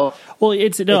just, Well,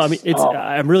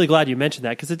 I'm really glad you mentioned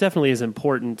that because it definitely is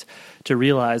important to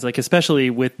realize, like, especially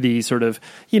with the sort of,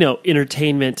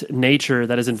 entertainment nature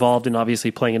that is involved in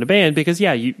obviously playing in a band because,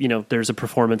 there's a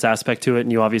performance aspect to it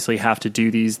and you obviously have to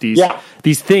do these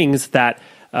things that,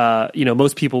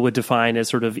 most people would define as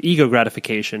sort of ego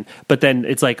gratification. But then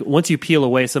it's like once you peel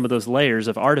away some of those layers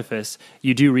of artifice,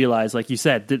 you do realize, like you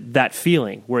said, that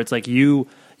feeling where it's like you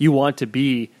want to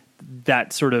be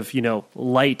that sort of,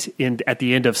 light at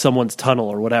the end of someone's tunnel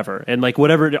or whatever. And like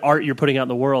whatever art you're putting out in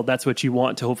the world, that's what you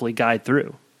want to hopefully guide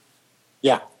through.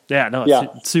 Yeah. Yeah, no,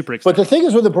 it's super exciting. But the thing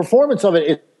is with the performance of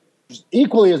it, it's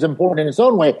equally as important in its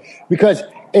own way because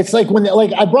it's like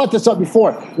like I brought this up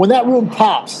before, when that room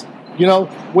pops,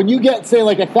 when you get, say,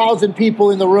 like 1,000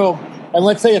 people in the room and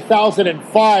let's say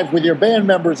 1,005 with your band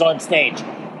members on stage,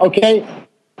 okay?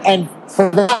 And for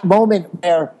that moment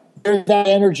where there's that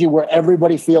energy where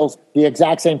everybody feels the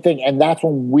exact same thing, and that's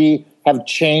when we have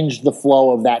changed the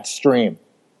flow of that stream.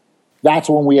 That's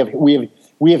when we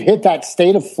have hit that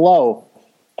state of flow,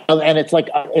 and it's like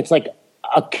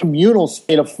a communal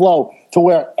state of flow to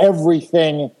where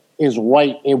everything is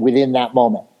right within that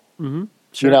moment. Mm-hmm.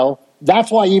 Sure. You know,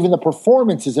 that's why even the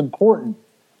performance is important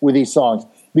with these songs,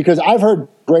 because I've heard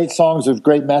great songs with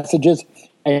great messages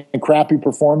and crappy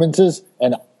performances,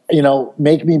 and you know,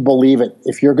 make me believe it.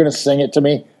 If you're going to sing it to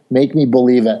me, make me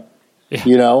believe it. Yeah.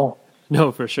 You know,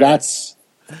 no, for sure. That's,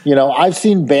 you know, I've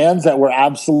seen bands that were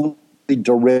absolutely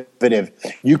derivative.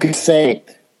 You could say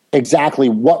exactly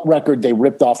what record they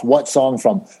ripped off what song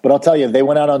from, but I'll tell you, they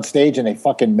went out on stage and they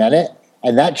fucking meant it,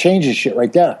 and that changes shit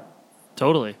right there.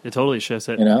 Totally. It totally shifts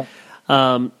it. You know?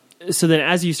 So then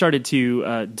as you started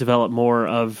to develop more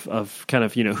of kind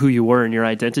of, you know, who you were and your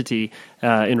identity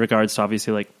in regards to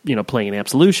obviously like, you know, playing in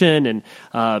Absolution and,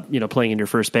 you know, playing in your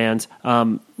first bands,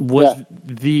 you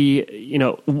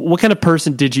know, what kind of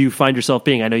person did you find yourself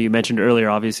being? I know you mentioned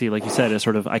earlier, obviously, like you said, a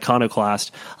sort of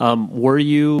iconoclast. Were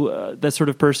you that sort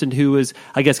of person who was,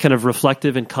 I guess, kind of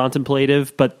reflective and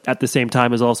contemplative, but at the same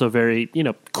time is also very, you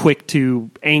know, quick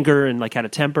to anger and like had a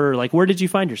temper? Like, where did you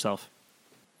find yourself?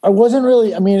 I wasn't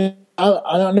really, I mean,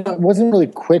 I don't know, I wasn't really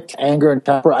quick to anger and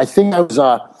temper. I think I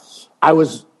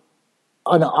was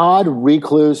an odd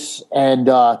recluse and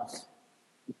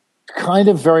kind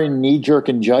of very knee-jerk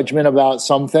in judgment about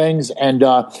some things. And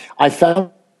I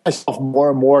found myself more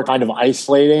and more kind of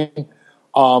isolating,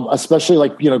 especially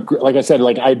like, you know, like I said,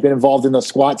 like I'd been involved in the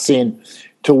squat scene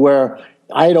to where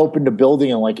I had opened a building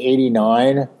in like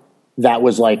 89 that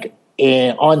was like,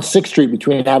 on 6th Street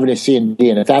between Avenue C and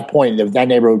D. And at that point, that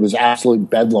neighborhood was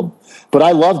absolute bedlam. But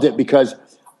I loved it because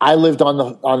I lived on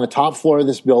the top floor of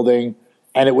this building,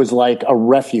 and it was like a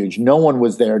refuge. No one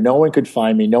was there. No one could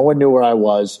find me. No one knew where I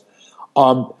was.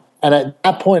 And at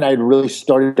that point, I had really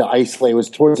started to isolate. It was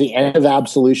towards the end of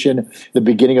Absolution, the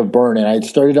beginning of Burn, and I had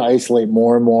started to isolate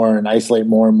more and more and isolate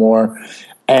more and more.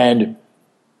 And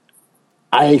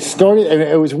I started, and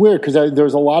it was weird because there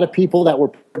was a lot of people that were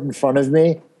put in front of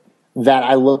me that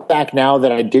I look back now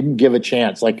that I didn't give a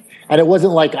chance. Like, and it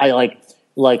wasn't like I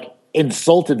like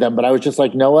insulted them, but I was just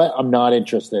like, know what? I'm not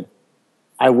interested.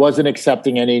 I wasn't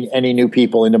accepting any new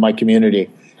people into my community.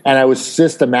 And I was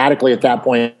systematically at that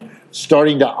point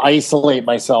starting to isolate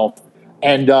myself.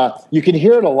 And you can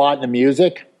hear it a lot in the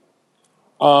music.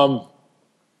 And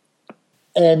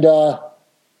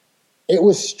it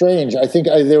was strange. I think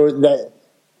I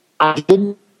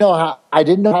didn't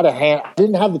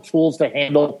have the tools to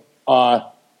handle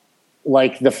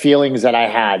like the feelings that I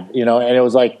had, you know, and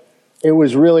it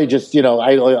was really just, you know,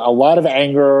 a lot of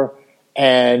anger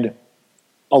and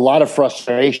a lot of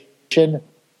frustration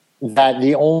that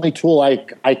the only tool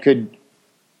I could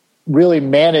really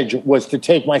manage was to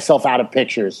take myself out of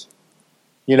pictures,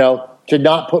 you know, to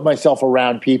not put myself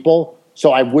around people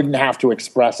so I wouldn't have to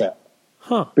express it.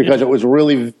 Because it was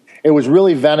really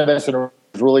venomous and it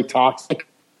was really toxic.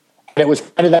 And it was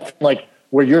kind of that like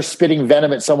where you're spitting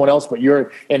venom at someone else, but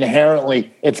you're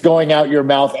inherently, it's going out your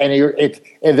mouth and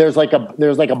there's like a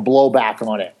blowback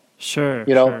on it. Sure.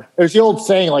 You know, sure. There's the old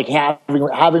saying, like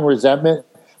having resentment.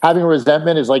 Having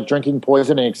resentment is like drinking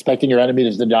poison and expecting your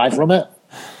enemies to die from it.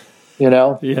 You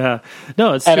know? Yeah.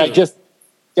 No, it's and true.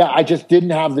 I just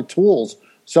didn't have the tools.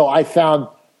 So I found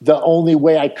the only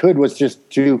way I could was just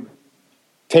to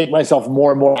take myself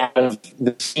more and more out of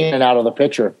the scene and out of the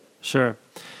picture. Sure.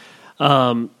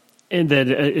 And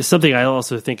then something I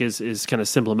also think is kind of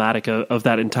symptomatic of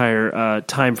that entire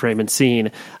time frame and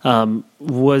scene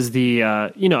was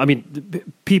the you know, I mean,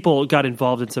 people got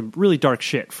involved in some really dark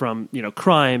shit, from, you know,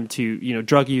 crime to, you know,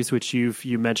 drug use, which you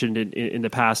mentioned in the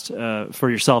past for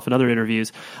yourself and other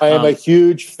interviews. I am a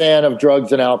huge fan of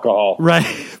drugs and alcohol. Right,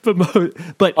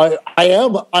 but I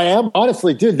am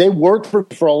honestly, dude. They worked for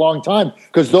me for a long time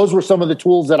because those were some of the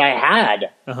tools that I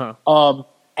had. Uh-huh.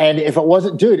 And if it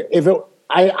wasn't, dude,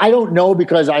 I don't know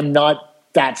because I'm not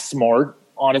that smart,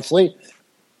 honestly,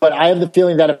 but I have the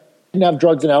feeling that if I didn't have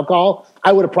drugs and alcohol,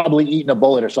 I would have probably eaten a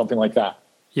bullet or something like that.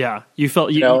 Yeah, you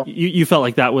felt you felt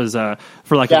like that was,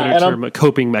 for lack of a better term, a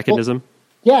coping mechanism.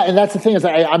 Well, yeah, and that's the thing is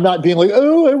I'm not being like,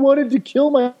 oh, I wanted to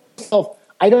kill myself.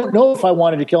 I don't know if I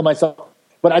wanted to kill myself,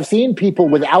 but I've seen people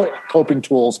without coping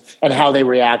tools and how they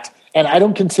react, and I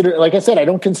don't consider, like I said, I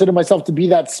don't consider myself to be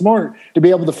that smart to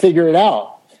be able to figure it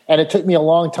out. And it took me a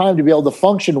long time to be able to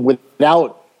function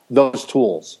without those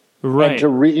tools, right?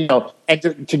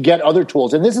 And to get other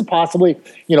tools. And this is possibly,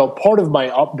 you know, part of my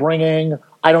upbringing.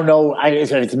 I don't know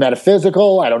if it's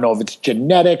metaphysical. I don't know if it's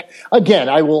genetic. Again,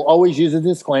 I will always use a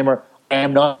disclaimer. I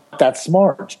am not that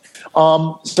smart.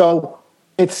 But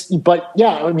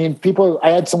yeah, I mean, I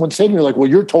had someone say to me like, well,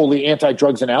 you're totally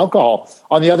anti-drugs and alcohol.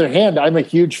 On the other hand, I'm a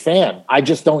huge fan. I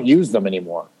just don't use them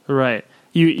anymore. Right.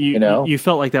 You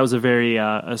felt like that was a very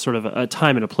a sort of a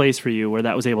time and a place for you where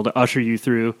that was able to usher you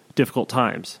through difficult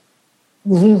times.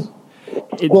 Mm-hmm.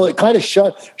 It kind of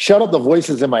shut up the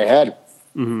voices in my head,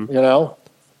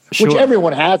 Sure. Which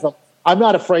everyone has. I'm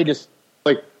not afraid to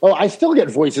I still get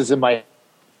voices in my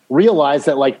realize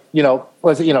that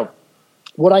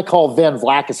what I call Van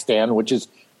Vlackistan, which is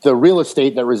the real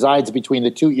estate that resides between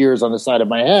the two ears on the side of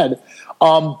my head.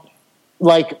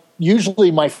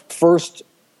 Usually my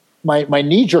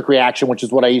knee-jerk reaction, which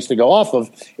is what I used to go off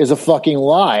of, is a fucking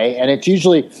lie. And it's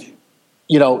usually,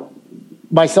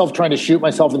 myself trying to shoot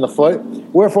myself in the foot.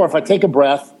 Wherefore, if I take a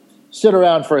breath, sit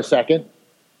around for a second,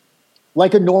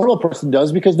 like a normal person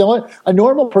does, because a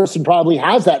normal person probably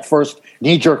has that first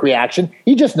knee-jerk reaction.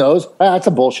 He just knows, that's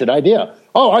a bullshit idea.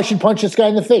 Oh, I should punch this guy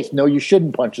in the face. No, you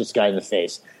shouldn't punch this guy in the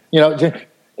face.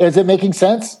 Is it making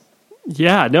sense?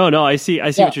 Yeah, no, I see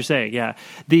what you're saying. Yeah.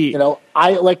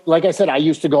 I like I said, I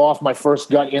used to go off my first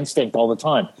gut instinct all the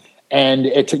time. And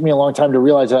it took me a long time to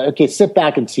realize, okay, sit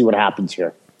back and see what happens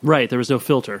here. Right. There was no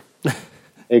filter.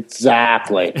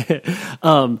 Exactly.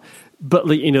 But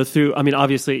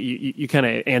obviously you kind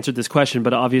of answered this question,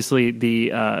 but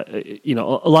obviously a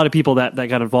lot of people that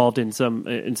got involved in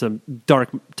some dark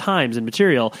times and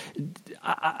material,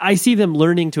 I see them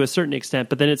learning to a certain extent,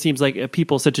 but then it seems like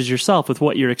people such as yourself, with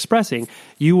what you're expressing,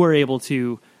 you were able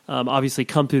to obviously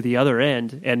come through the other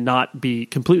end and not be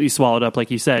completely swallowed up,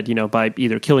 like you said, by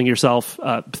either killing yourself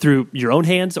through your own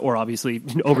hands or obviously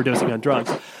overdosing on drugs.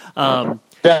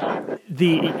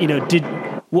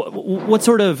 What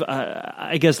sort of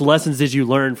I guess lessons did you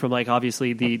learn from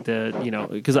obviously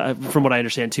because from what I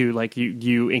understand too,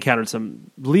 you encountered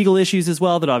some legal issues as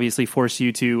well that obviously forced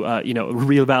you to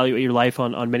reevaluate your life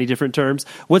on many different terms.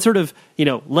 What sort of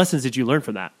lessons did you learn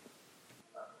from that?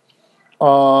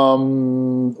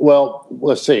 Well,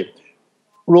 let's see.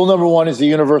 Rule number one is the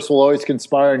universe will always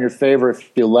conspire in your favor if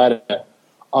you let it.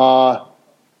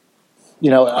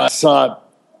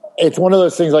 It's one of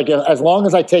those things, as long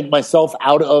as I take myself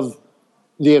out of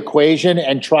the equation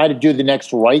and try to do the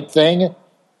next right thing,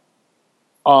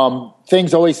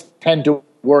 things always tend to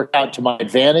work out to my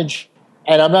advantage.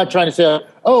 And I'm not trying to say,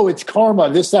 oh, it's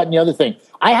karma, this, that, and the other thing.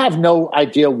 I have no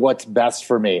idea what's best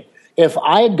for me. If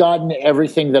I had gotten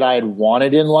everything that I had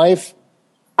wanted in life,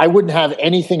 I wouldn't have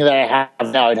anything that I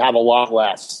have now. I'd have a lot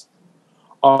less.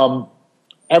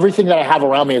 Everything that I have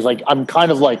around me is I'm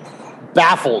kind of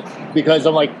baffled, because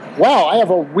I'm wow, I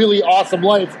have a really awesome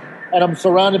life and I'm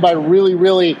surrounded by really,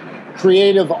 really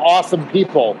creative, awesome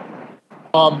people.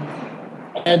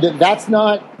 And that's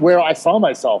not where I saw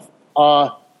myself.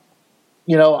 It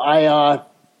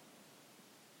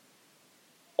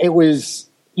was,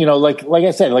 like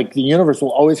I said, the universe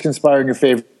will always conspire in your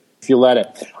favor if you let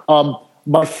it. One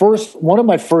of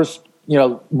my first,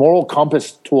 moral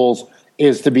compass tools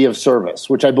is to be of service,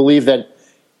 which I believe that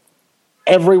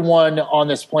everyone on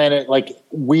this planet,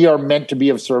 we are meant to be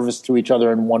of service to each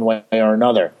other in one way or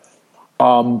another.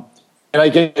 And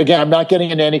I'm not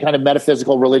getting into any kind of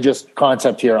metaphysical religious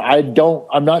concept here.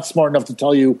 I'm not smart enough to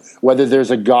tell you whether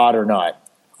there's a God or not.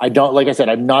 Like I said,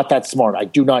 I'm not that smart. I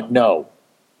do not know.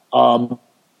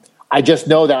 I just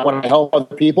know that when I help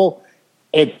other people,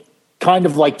 it kind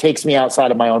of takes me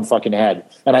outside of my own fucking head.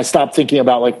 And I stop thinking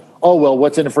about oh, well,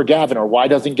 what's in it for Gavin? Or why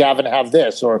doesn't Gavin have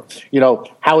this? Or,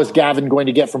 how is Gavin going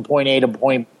to get from point A to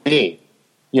point B?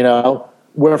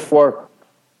 Wherefore,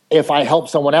 if I help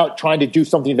someone out trying to do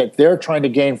something that they're trying to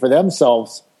gain for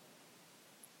themselves,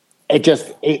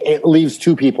 it leaves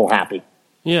two people happy.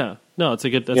 Yeah. No, it's a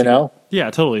good,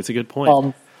 yeah, totally. It's a good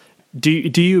point. Do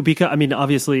you, because,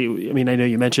 obviously, I know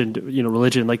you mentioned,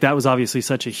 religion, that was obviously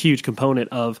such a huge component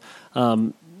of,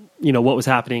 what was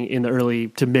happening in the early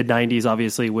to mid 90s,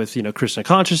 obviously with, Krishna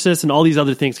consciousness and all these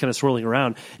other things kind of swirling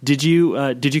around. Did you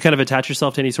kind of attach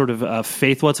yourself to any sort of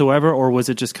faith whatsoever? Or was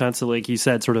it just constantly, like you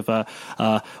said, sort of,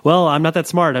 well, I'm not that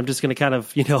smart. I'm just going to kind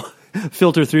of,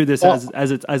 filter through this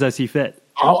as I see fit.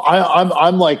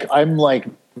 I'm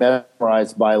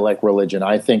mesmerized by religion.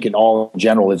 I think in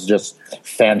general, it's just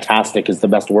fantastic is the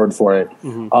best word for it.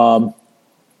 Mm-hmm.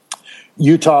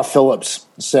 Utah Phillips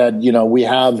said, we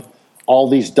have all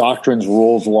these doctrines,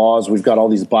 rules, laws. We've got all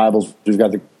these Bibles. We've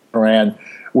got the Quran.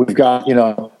 We've got,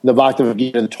 the Bhagavad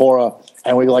Gita, the Torah.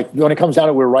 And when it comes down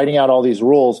to it, we're writing out all these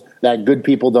rules that good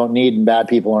people don't need and bad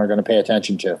people aren't going to pay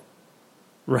attention to.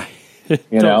 Right.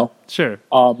 Sure.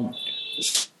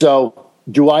 So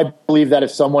do I believe that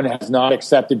if someone has not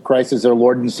accepted Christ as their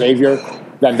Lord and Savior,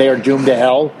 that they are doomed to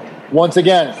hell? Once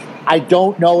again, I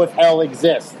don't know if hell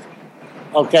exists.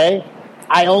 Okay?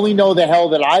 I only know the hell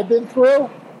that I've been through,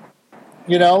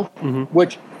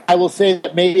 which I will say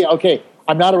that maybe, okay,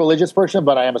 I'm not a religious person,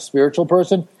 but I am a spiritual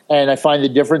person. And I find the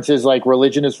difference is like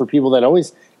religion is for people that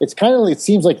always, it's kind of, it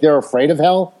seems like they're afraid of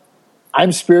hell.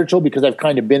 I'm spiritual because I've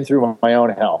kind of been through my own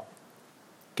hell.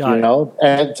 And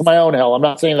it's my own hell. I'm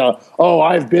not saying that,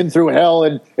 I've been through hell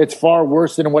and it's far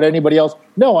worse than what anybody else.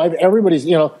 No, everybody's,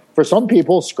 for some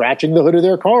people, scratching the hood of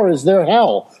their car is their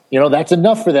hell. That's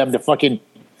enough for them to fucking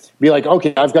be like,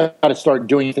 okay, I've got to start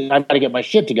doing things. I've got to get my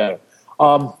shit together.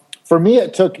 For me,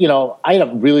 it took, I had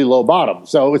a really low bottom.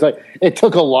 So it was like, it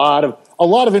took a lot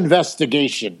of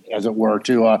investigation, as it were,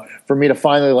 for me to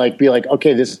finally be like,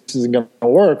 okay, this isn't going to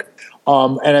work.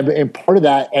 And part of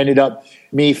that ended up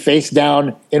me face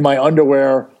down in my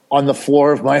underwear on the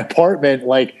floor of my apartment,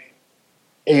 going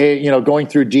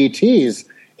through DTs,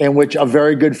 in which a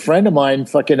very good friend of mine,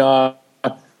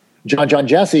 John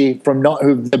Jesse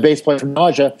the bass player from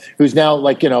Nausea, who's now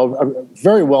a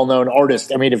very well known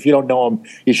artist. I mean, if you don't know him,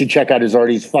 you should check out his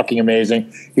art. He's fucking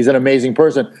amazing. He's an amazing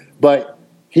person. But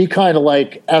he kind of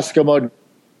Eskimoed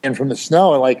in from the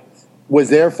snow and was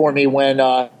there for me when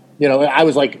I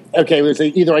was like, okay, it was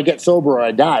either I get sober or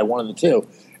I die, one of the two.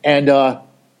 And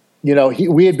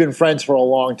we had been friends for a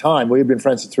long time. We had been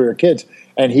friends since we were kids,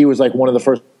 and he was one of the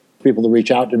first people to reach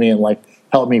out to me and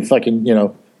help me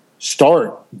fucking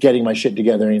start getting my shit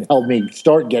together and help me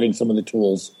start getting some of the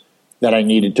tools that I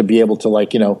needed to be able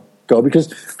to go, because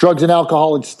drugs and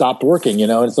alcohol had stopped working,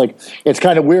 it's it's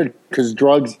kind of weird because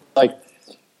drugs,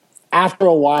 after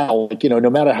a while, no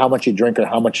matter how much you drink or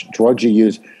how much drugs you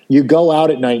use, you go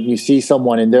out at night and you see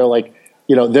someone and they're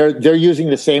they're using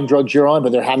the same drugs you're on,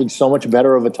 but they're having so much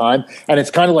better of a time. And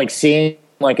it's kind of like seeing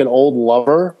an old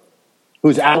lover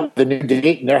who's out with the new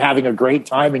date and they're having a great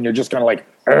time and you're just kind of right.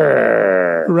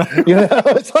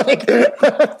 It's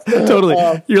totally.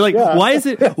 You're yeah.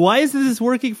 why is this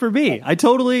working for me? I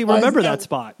totally remember that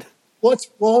spot. What's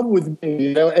wrong with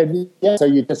me? And so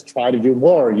you just try to do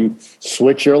more. You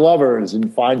switch your lovers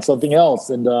and find something else.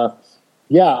 And and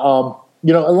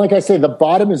like I say, the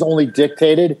bottom is only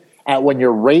dictated at when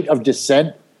your rate of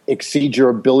descent exceeds your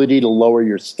ability to lower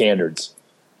your standards.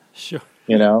 Sure.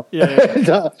 Yeah.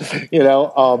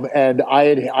 And I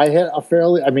hit a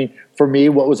fairly, for me,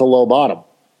 what was a low bottom.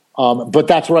 But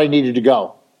that's where I needed to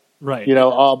go. Right. In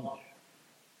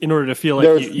order to feel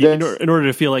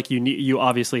like you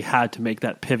obviously had to make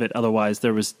that pivot. Otherwise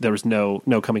there was no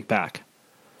coming back.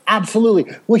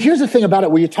 Absolutely. Well, here's the thing about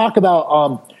it. When you talk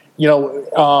about,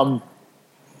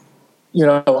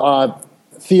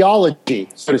 theology,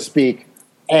 so to speak,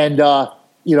 and,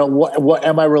 what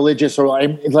am I religious or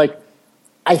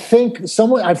I think it's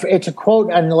a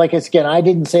quote, and again, I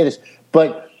didn't say this,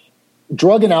 but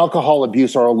drug and alcohol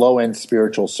abuse are a low-end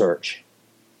spiritual search.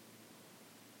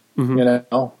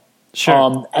 Mm-hmm.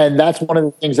 Sure. And that's one of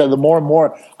the things that the more and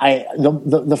more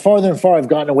the farther and far I've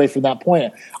gotten away from that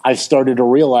point, I've started to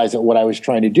realize that what I was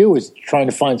trying to do is trying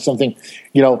to find something,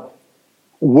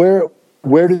 where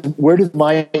does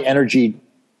my energy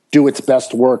do its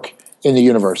best work in the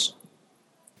universe?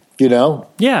 Yeah,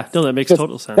 no, that makes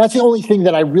total sense. That's the only thing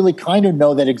that I really kind of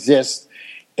know that exists,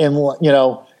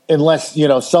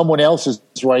 unless someone else is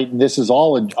right and this is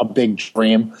all a big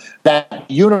dream. That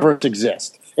universe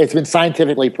exists. It's been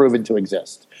scientifically proven to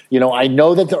exist. I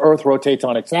know that the Earth rotates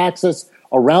on its axis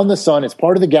around the sun. It's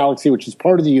part of the galaxy, which is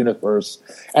part of the universe.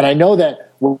 And I know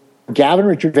that when Gavin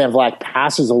Richard Van Vlack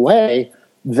passes away,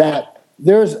 that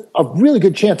there's a really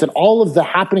good chance that all of the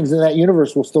happenings in that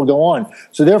universe will still go on.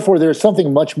 So therefore, there's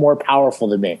something much more powerful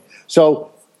than me.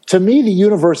 So to me, the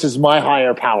universe is my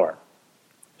higher power.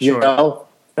 Sure.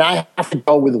 And I have to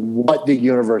go with what the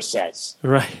universe says.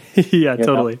 Right. Yeah,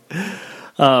 totally.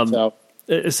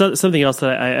 Something else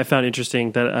that I found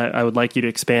interesting that I would like you to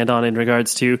expand on in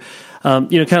regards to,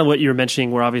 kind of what you were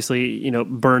mentioning, where obviously,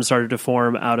 Burn started to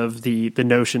form out of the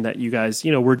notion that you guys,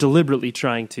 were deliberately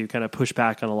trying to kind of push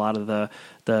back on a lot of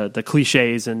the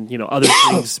cliches and, other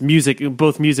things,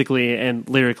 both musically and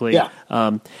lyrically. Yeah.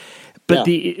 But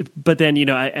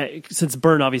then, since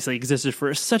Burn obviously existed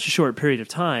for such a short period of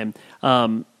time,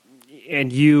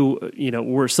 and you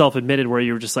were self-admitted where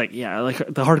you were just the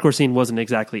hardcore scene wasn't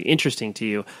exactly interesting to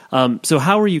you. So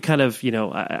how were you kind of,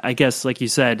 I guess, like you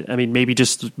said, maybe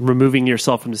just removing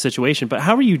yourself from the situation, but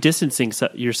how were you distancing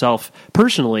yourself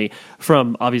personally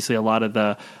from obviously a lot of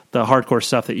the hardcore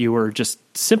stuff that you were just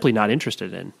simply not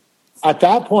interested in? At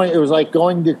that point, it was like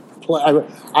going to play.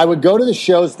 I would go to the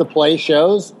shows to play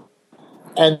shows,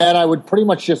 and then I would pretty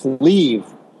much just leave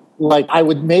like I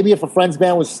would maybe if a friend's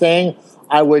band was staying,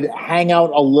 I would hang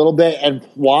out a little bit and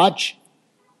watch.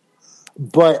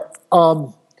 But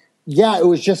yeah, it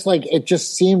was just like it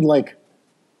just seemed like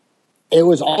it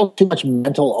was all too much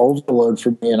mental overload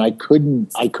for me, and I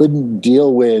couldn't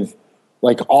deal with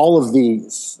like all of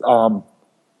the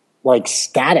like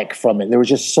static from it. There was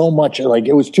just so much, like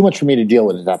it was too much for me to deal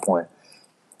with at that point.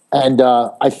 And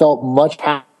I felt much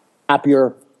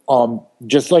happier.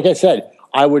 Just like I said,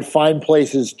 I would find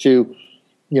places to,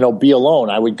 be alone.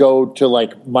 I would go to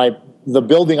like the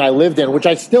building I lived in, which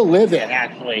I still live in.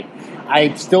 Actually,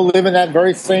 I still live in that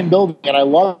very same building, and I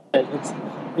love it. It's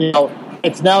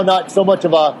it's now not so much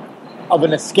of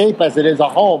an escape as it is a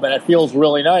home, and it feels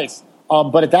really nice.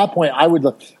 But at that point,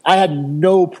 I had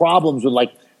no problems with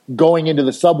like going into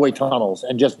the subway tunnels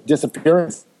and just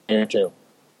disappearing or two.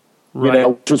 Right.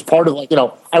 Which was part of like,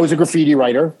 I was a graffiti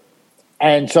writer.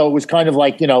 And so it was kind of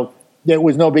like, it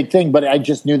was no big thing, but I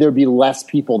just knew there'd be less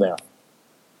people there.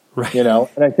 Right. And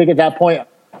I think at that point,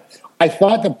 I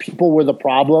thought that people were the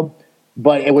problem,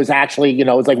 but it was actually,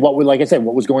 it's like like I said,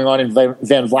 what was going on in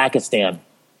Van Vlackistan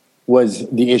was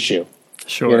the issue.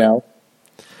 Sure.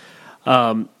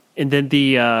 And then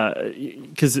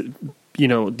because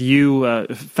you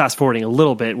fast forwarding a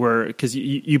little bit, because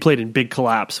you played in Big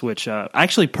Collapse, which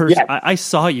I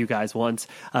saw you guys once.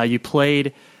 You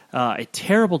played a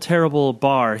terrible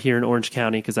bar here in Orange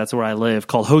County, because that's where I live,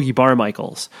 called Hoagie Bar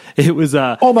Michael's. It was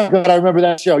oh my God, I remember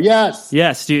that show. Yes,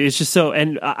 dude, it's just so.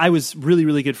 And I was really,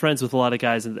 really good friends with a lot of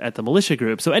guys at the militia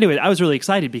group. So anyway, I was really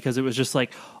excited because it was just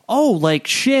like, oh, like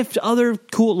Shift, other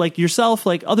cool, like yourself,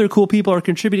 like other cool people are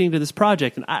contributing to this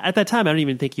project. And at that time, I don't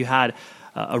even think you had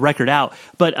a record out,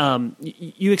 but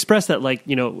you expressed that like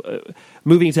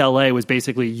moving to LA was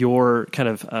basically your kind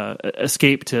of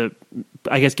escape to,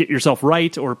 I guess, get yourself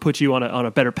right or put you on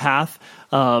a better path.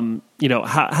 How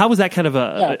was that kind of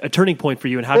a turning point for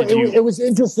you, and how did you? It was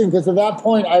interesting because at that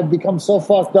point I'd become so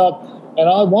fucked up, and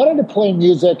I wanted to play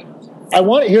music.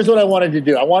 Here's what I wanted to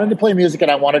do. I wanted to play music,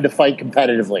 and I wanted to fight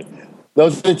competitively.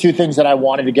 Those are the two things that I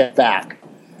wanted to get back.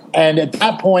 And at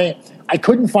that point, I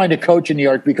couldn't find a coach in New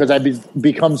York because I'd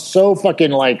become so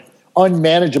fucking like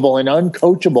unmanageable and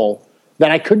uncoachable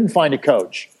that I couldn't find a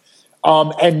coach.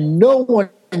 And no one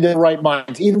in their right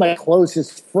minds, even my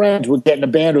closest friends, would get in a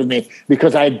band with me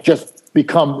because I had just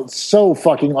become so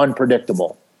fucking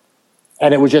unpredictable.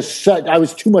 And it was just I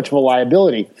was too much of a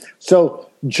liability. So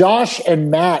Josh and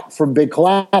Matt from Big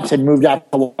Collapse had moved out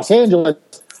to Los Angeles,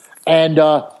 and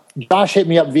Josh hit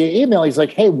me up via email. He's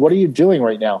like, "Hey, what are you doing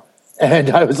right now?" And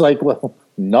I was like, "Well,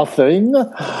 nothing."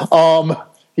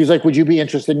 He's like, "Would you be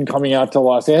interested in coming out to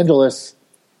Los Angeles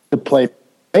to play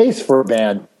bass for a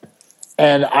band?"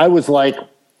 And I was like,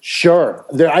 "Sure."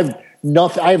 I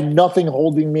have nothing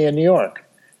holding me in New York,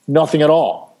 nothing at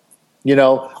all.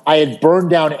 I had burned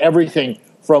down everything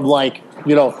from like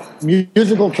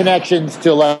musical connections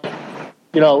to like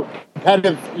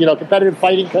competitive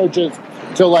fighting coaches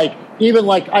to like even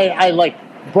like I like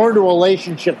burned a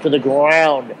relationship to the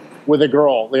ground with a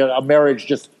girl, a marriage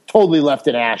just totally left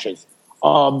in ashes.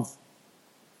 And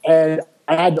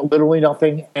I had literally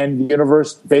nothing. And the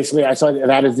universe, basically, I saw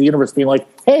that as the universe being like,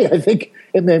 "Hey, I think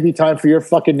it may be time for your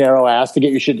fucking narrow ass to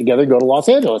get your shit together and go to Los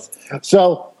Angeles."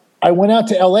 So I went out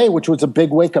to LA, which was a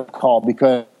big wake up call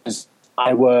because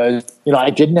I was, I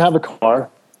didn't have a car.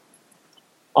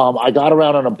 I got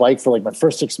around on a bike for like my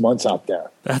first 6 months out there.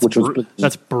 That's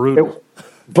brutal.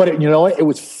 But you know what? It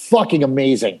was fucking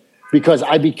amazing because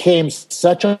I became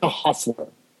such a hustler.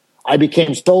 I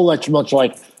became so much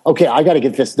like, okay, I got to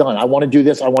get this done. I want to do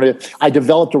this. I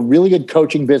developed a really good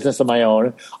coaching business of my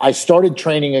own. I started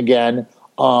training again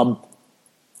and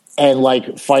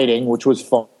like fighting, which was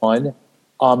fun.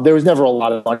 There was never a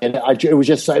lot of fun. And it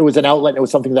was an outlet. And it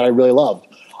was something that I really loved.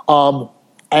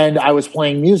 And I was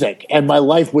playing music, and my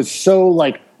life was so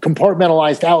like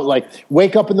compartmentalized out. Like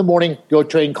wake up in the morning, go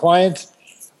train clients,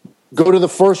 go to the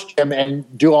first gym and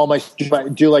do like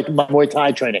my Muay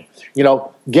Thai training,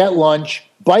 get lunch,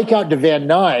 bike out to Van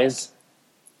Nuys,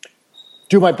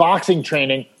 do my boxing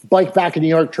training, bike back in New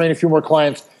York, train a few more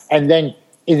clients. And then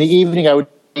in the evening I would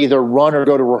either run or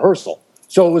go to rehearsal.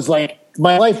 So it was like,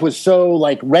 my life was so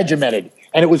like regimented,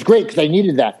 and it was great because I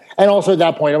needed that. And also at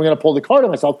that point, I'm going to pull the card on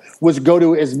myself, was go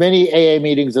to as many AA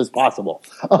meetings as possible.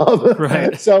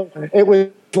 Right. So it was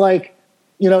like,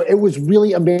 it was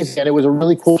really amazing, and it was a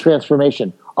really cool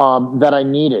transformation that I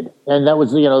needed, and that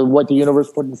was what the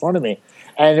universe put in front of me,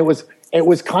 and it was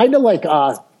kind of like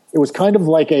a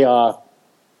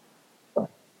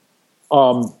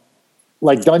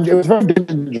like Dungeon. It was very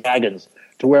Dungeons and Dragons,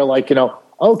 to where like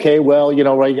okay, well,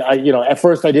 right, at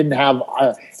first I didn't have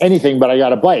anything, but I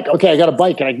got a bike. Okay, I got a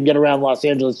bike and I can get around Los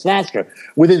Angeles faster.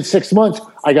 Within 6 months,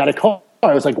 I got a car.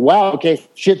 I was like, wow, okay,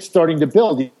 shit's starting to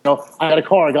build. I got a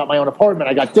car, I got my own apartment,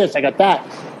 I got this, I got that.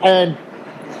 And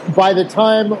by the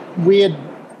time we had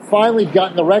finally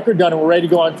gotten the record done and we're ready to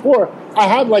go on tour, I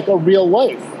had like a real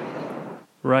life.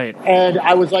 Right. And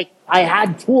I was like, I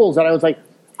had tools and I was like,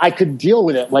 I could deal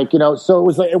with it. So it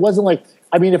was like, it wasn't like,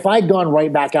 I mean, if I'd gone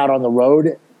right back out on the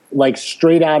road, like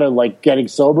straight out of like getting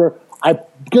sober,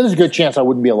 there's a good chance I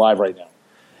wouldn't be alive right now.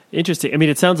 Interesting. I mean,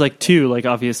 it sounds like too, like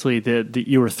obviously that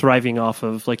you were thriving off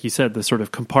of, like you said, the sort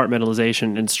of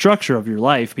compartmentalization and structure of your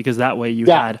life, because that way you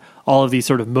had all of these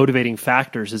sort of motivating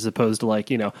factors as opposed to like,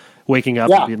 waking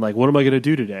up and being like, what am I going to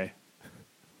do today?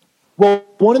 Well,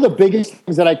 one of the biggest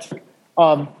things that I took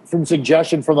from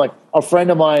suggestion from like a friend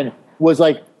of mine was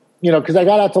like, because I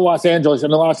got out to Los Angeles,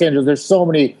 and in Los Angeles, there's so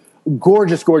many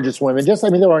gorgeous, gorgeous women. Just, I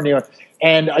mean, there are in New York.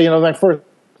 And, my first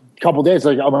couple of days,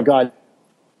 like, oh my God,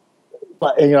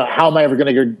 how am I ever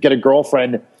going to get a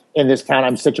girlfriend in this town?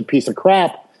 I'm such a piece of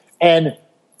crap. And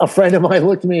a friend of mine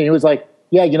looked at me and he was like,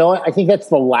 yeah, you know what? I think that's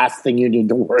the last thing you need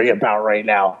to worry about right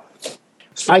now.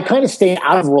 So I kind of stayed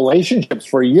out of relationships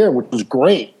for a year, which was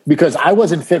great because I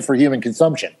wasn't fit for human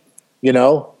consumption, and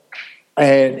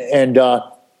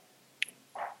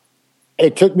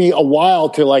it took me a while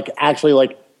to like actually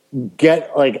like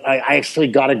get like I actually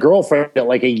got a girlfriend at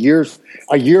like a year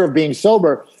of being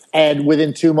sober. And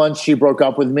within 2 months, she broke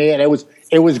up with me, and it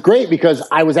was great because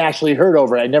I was actually hurt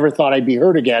over it. I never thought I'd be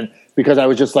hurt again because I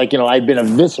was just like, I'd been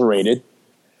eviscerated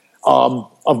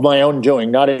of my own doing,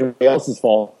 not anybody else's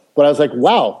fault. But I was like,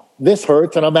 wow, this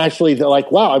hurts, and I'm actually like,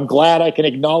 wow, I'm glad I can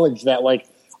acknowledge that, like,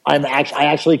 I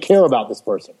actually care about this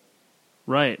person.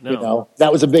 Right. No.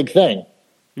 That was a big thing.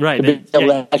 Right. To be able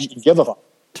to actually give a fuck.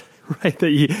 Right.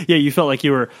 You felt like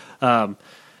you were.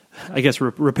 I guess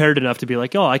repaired enough to be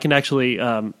like, oh, I can actually,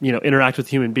 interact with a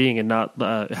human being and not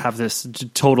have this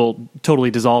totally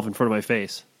dissolve in front of my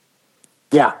face.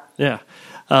 Yeah. Yeah.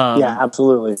 Yeah,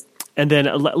 absolutely. And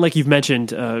then, like you've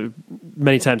mentioned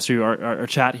many times through our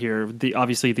chat here,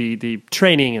 obviously the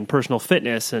training and personal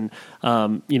fitness and,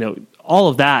 all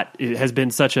of that has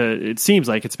been it seems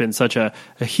like it's been such a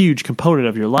huge component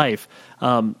of your life.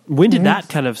 When did that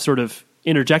kind of sort of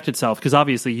interject itself? Because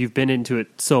obviously you've been into it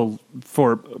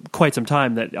for quite some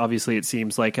time that obviously it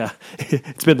seems like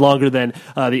it's been longer than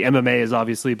the MMA has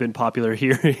obviously been popular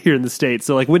here in the States.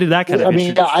 So like, when did that kind of? I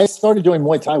mean, I started doing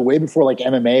Muay Thai way before like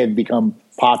MMA had become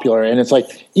popular, and it's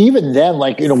like even then,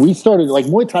 like we started like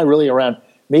Muay Thai really around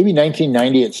maybe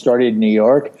 1990. It started in New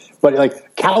York, but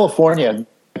like California's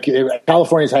had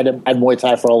Muay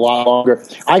Thai for a lot longer.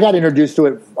 I got introduced to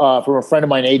it from a friend of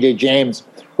mine, AJ James,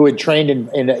 who had trained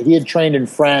in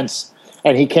France,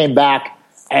 and he came back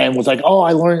and was like, oh,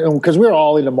 I learned, because we were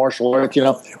all into martial arts,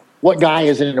 what guy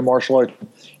isn't into martial arts?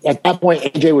 At that point,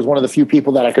 AJ was one of the few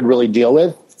people that I could really deal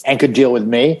with and could deal with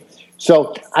me.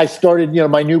 So I started,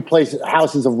 my new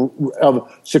houses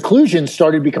of seclusion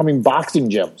started becoming boxing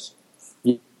gyms,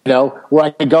 where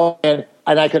I could go in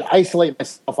and I could isolate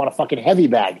myself on a fucking heavy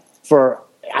bag for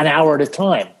an hour at a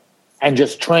time and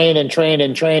just train and train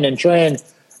and train and train.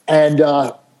 And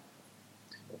I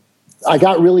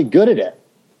got really good at it,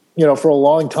 for a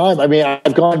long time. I mean,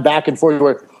 I've gone back and forth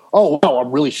where, oh, wow,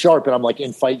 I'm really sharp and I'm like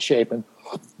in fight shape. And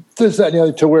this,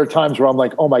 that, to where times where I'm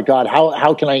like, oh my God,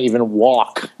 how can I even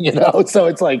walk? So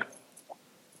it's like,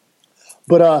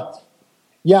 but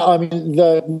yeah, I mean,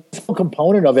 the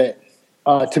component of it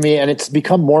to me, and it's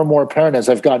become more and more apparent as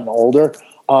I've gotten older,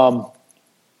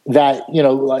 that,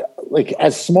 like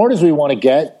as smart as we want to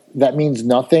get, that means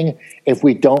nothing if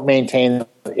we don't maintain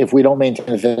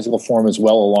the physical form as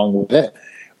well along with it.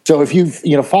 So if you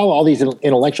follow all these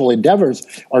intellectual endeavors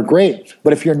are great,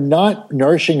 but if you're not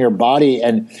nourishing your body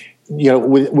and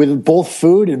with both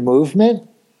food and movement,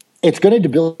 it's going to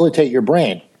debilitate your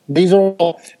brain.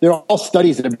 They're all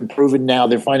studies that have been proven now.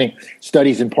 They're finding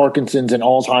studies in Parkinson's and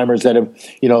Alzheimer's that have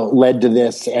led to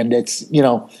this, and it's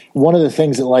one of the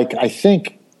things that like I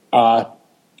think.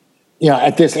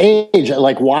 At this age,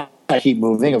 like why I keep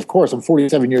moving. Of course, I'm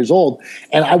 47 years old,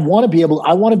 and I want to be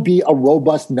a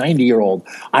robust 90-year-old.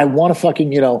 I want to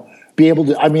fucking, be able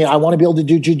to. I mean, I want to be able to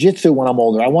do jujitsu when I'm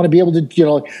older. I want to be able to,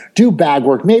 do bag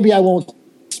work. Maybe I won't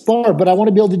spar, but I want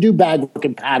to be able to do bag work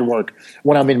and pad work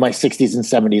when I'm in my 60s and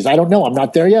 70s. I don't know. I'm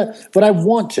not there yet, but I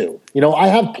want to. I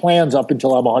have plans up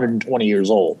until I'm 120 years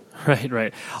old.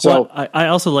 Right. So well, I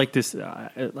also like this.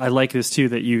 I like this too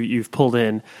that you've pulled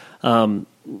in.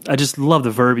 I just love the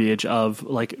verbiage of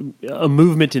like a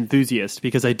movement enthusiast,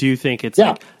 because I do think it's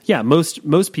like,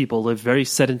 most people live very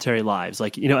sedentary lives.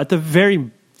 Like, at the very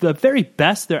the very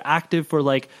best, they're active for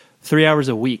like 3 hours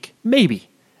a week, maybe.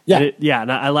 Yeah.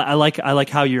 And I like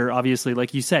how you're obviously,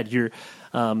 like you said, you're,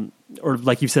 or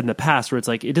like you've said in the past, where it's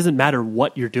like, it doesn't matter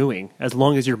what you're doing as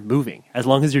long as you're moving, as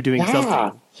long as you're doing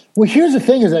something. Well, here's the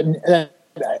thing is that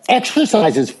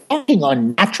exercise is fucking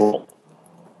unnatural.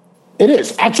 It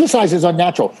is. Exercise is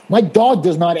unnatural. My dog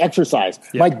does not exercise.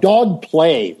 Yeah. My dog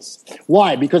plays.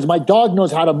 Why? Because my dog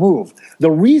knows how to move. The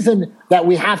reason that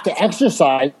we have to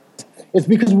exercise is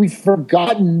because we've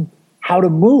forgotten how to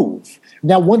move.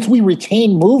 Now, once we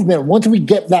retain movement, once we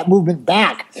get that movement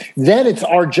back, then it's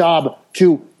our job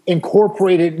to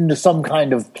incorporate it into some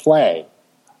kind of play.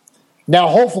 Now,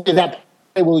 hopefully that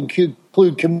play will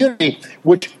include community,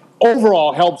 which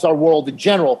overall helps our world in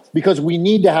general, because we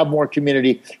need to have more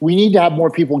community. We need to have more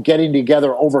people getting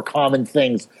together over common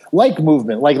things like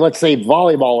movement, like let's say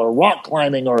volleyball or rock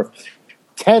climbing or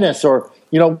tennis, or,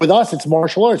 you know, with us, it's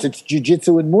martial arts, it's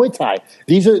jiu-jitsu and Muay Thai.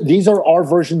 These are our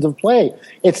versions of play.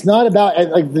 It's not about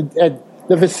like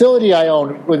the facility I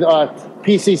own with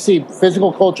PCC,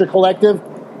 Physical Culture Collective,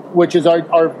 which is our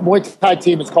Muay Thai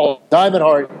team. It's called Diamond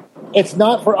Heart. It's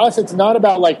not for us. It's not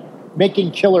about like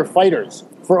making killer fighters.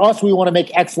 For us, we want to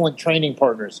make excellent training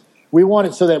partners. We want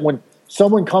it so that when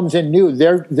someone comes in new,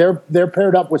 they're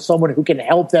paired up with someone who can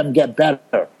help them get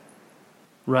better.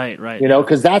 Right. You know,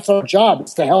 because that's our job.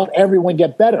 It's to help everyone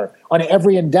get better on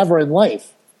every endeavor in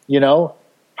life. You know,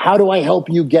 how do I help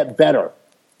you get better?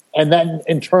 And then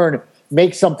in turn,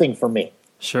 make something for me.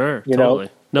 Sure. You totally.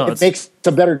 know, it makes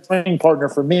a better training partner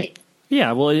for me.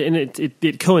 Yeah, well, and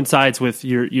it coincides with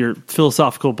your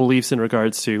philosophical beliefs in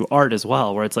regards to art as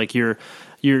well, where it's like you're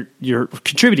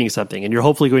contributing something, and you're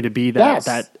hopefully going to be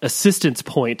that assistance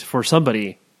point for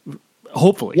somebody.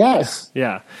 Hopefully, yes,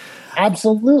 yeah,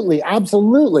 absolutely. And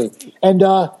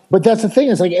but that's the thing,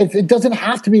 is like it doesn't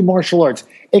have to be martial arts.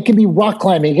 It can be rock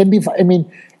climbing. It can be, I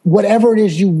mean, whatever it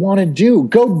is you want to do.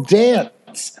 Go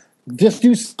dance. Just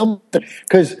do something,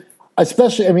 because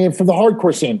especially, I mean, from the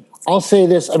hardcore scene. I'll say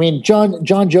this. I mean,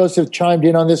 John Joseph chimed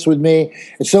in on this with me,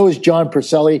 and so is John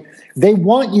Purcelli. They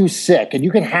want you sick, and you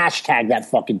can hashtag that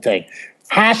fucking thing.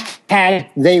 Hashtag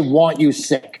they want you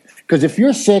sick. Because if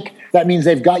you're sick, that means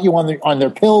they've got you on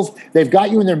their pills. They've got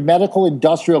you in their medical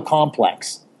industrial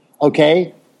complex.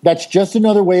 Okay? That's just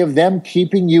another way of them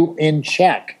keeping you in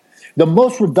check. The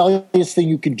most rebellious thing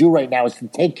you can do right now is to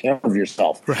take care of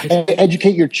yourself. Right. And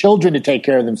educate your children to take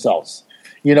care of themselves.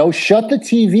 You know, shut the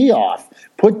TV off.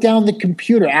 Put down the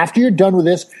computer. After you're done with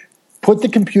this, put the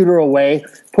computer away.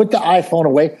 Put the iPhone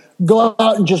away. Go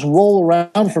out and just roll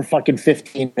around for fucking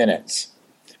 15 minutes.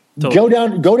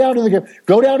 Totally. Go down to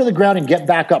the ground and get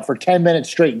back up for 10 minutes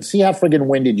straight and see how friggin'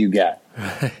 winded you get.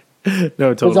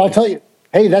 No, totally. Because I'll tell you,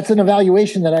 hey, that's an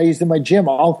evaluation that I used in my gym.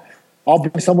 I'll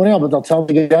bring someone else, but I'll tell them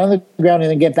to get down to the ground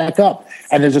and then get back up.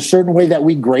 And there's a certain way that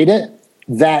we grade it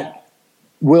that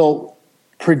will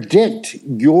predict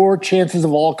your chances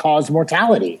of all-cause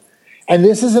mortality. And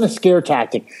this isn't a scare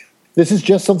tactic. This is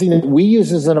just something that we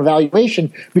use as an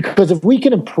evaluation, because if we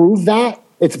can improve that,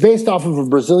 it's based off of a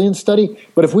Brazilian study,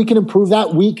 but if we can improve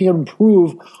that, we can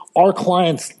improve our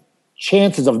clients'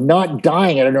 chances of not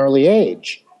dying at an early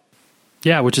age.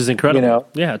 Yeah, which is incredible. You know?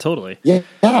 Yeah, totally. Yeah.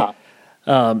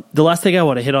 The last thing I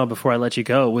want to hit on before I let you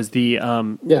go was the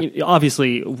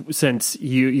obviously, since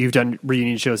you've done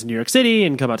reunion shows in New York City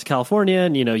and come out to California,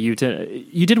 and you know you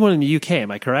did one in the UK.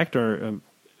 Am I correct? Or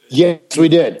yes, we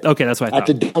did. Okay, that's what I thought.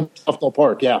 At the Tufnell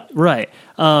Park. Yeah, right.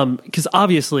 Because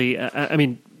obviously, I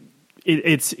mean,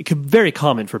 it's very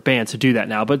common for bands to do that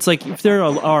now. But it's like, if there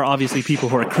are obviously people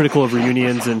who are critical of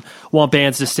reunions and want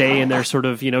bands to stay in their sort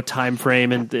of, you know, time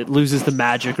frame, and it loses the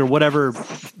magic or whatever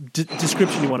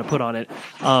description you want to put on it.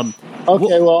 I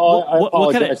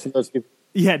apologize to those people.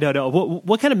 Yeah, no.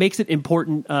 What kind of makes it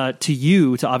important to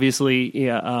you to obviously,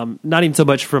 not even so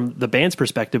much from the band's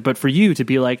perspective, but for you to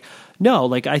be like, no,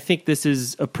 like, I think this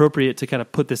is appropriate to kind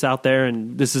of put this out there,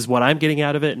 and this is what I'm getting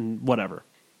out of it, and whatever.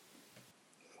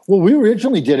 Well, we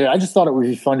originally did it. I just thought it would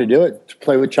be fun to do it, to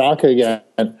play with Chaka again.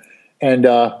 And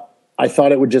I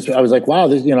thought it would I was like, wow,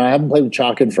 this, you know, I haven't played with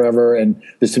Chaka in forever, and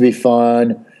this would be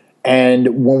fun.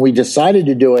 And when we decided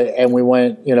to do it and we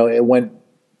went, you know, it went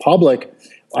public,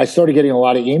 I started getting a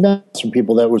lot of emails from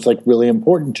people that was like really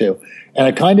important to. And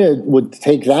I kind of would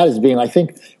take that as being, I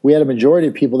think we had a majority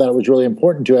of people that it was really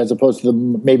important to, as opposed to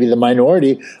maybe the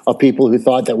minority of people who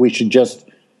thought that we should just,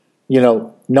 you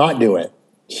know, not do it.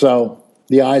 So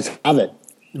the eyes have it.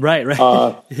 Right.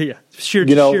 Yeah. Sheer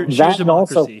that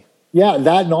democracy.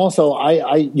 And also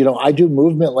I do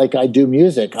movement like I do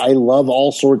music. I love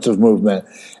all sorts of movement,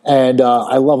 and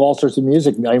I love all sorts of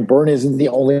music. I mean, Burn isn't the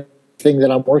only thing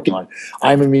that I'm working on.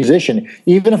 I'm a musician.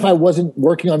 Even if I wasn't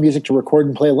working on music to record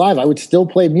and play live, I would still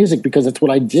play music because it's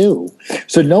what I do.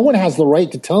 So no one has the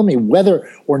right to tell me whether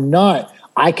or not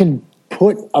I can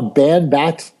put a band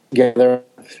back together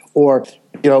or,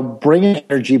 bring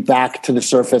energy back to the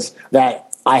surface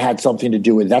that I had something to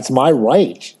do with. That's my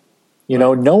right.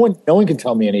 No one can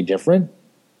tell me any different.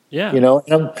 Yeah.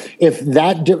 If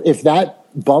that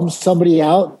bums somebody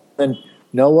out, then you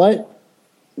know what?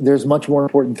 There's much more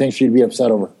important things for you to be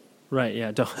upset over. Right.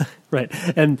 Yeah. Right.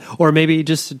 Or maybe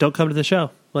just don't come to the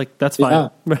show. Like, that's fine.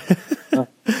 Yeah.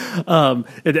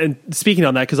 And speaking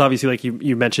on that, because obviously, like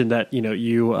you mentioned that,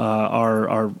 you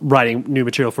are writing new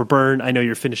material for Burn. I know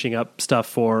you're finishing up stuff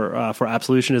for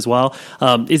Absolution as well.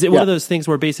 Is it one of those things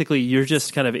where basically you're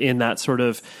just kind of in that sort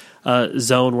of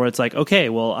zone where it's like, okay,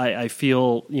 well, I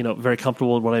feel, very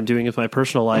comfortable with what I'm doing with my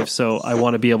personal life. So I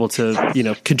want to be able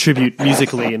to, contribute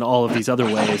musically in all of these other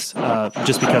ways,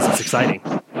 just because it's exciting.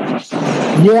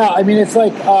 Yeah. I mean, it's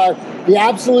like, the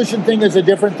Absolution thing is a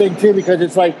different thing too, because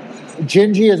it's like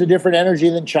Gingy is a different energy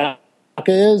than Chaka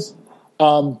is.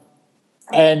 And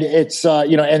it's,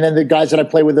 and then the guys that I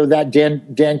play with, that Dan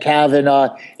Cav and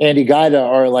Andy Gaida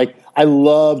are like, I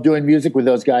love doing music with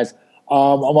those guys.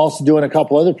 I'm also doing a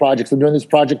couple other projects. I'm doing this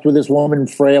project with this woman,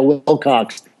 Freya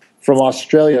Wilcox from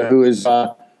Australia, who is,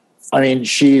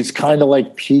 she's kind of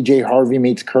like PJ Harvey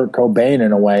meets Kurt Cobain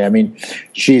in a way. I mean,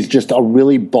 she's just a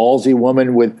really ballsy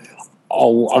woman with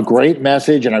a great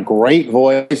message and a great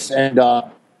voice. And,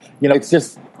 it's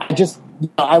just,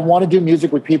 I want to do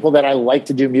music with people that I like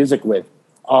to do music with.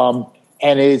 And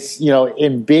it's,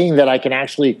 in being that I can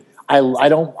actually, I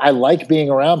like being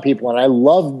around people and I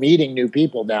love meeting new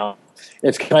people now.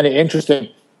 It's kind of interesting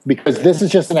because this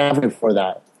is just an avenue for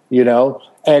that,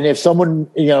 and if someone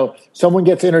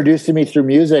gets introduced to me through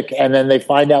music and then they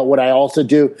find out what I also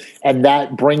do and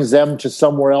that brings them to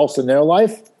somewhere else in their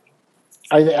life,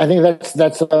 I think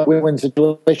that's a win-win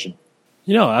situation.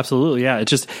 Absolutely. Yeah.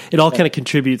 It all kind of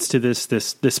contributes to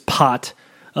this pot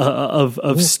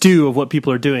of stew of what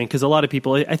people are doing. Cause a lot of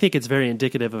people, I think it's very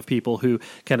indicative of people who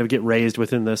kind of get raised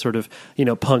within the sort of,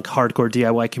 punk hardcore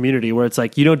DIY community where it's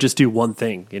like, you don't just do one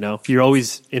thing, you're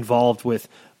always involved with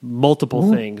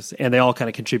multiple things and they all kind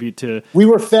of contribute to. We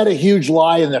were fed a huge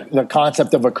lie in the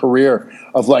concept of a career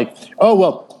of like, oh,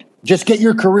 well, just get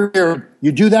your career.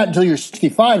 You do that until you're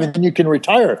 65 and then you can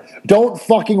retire. Don't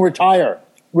fucking retire.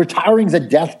 Retiring's a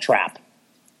death trap.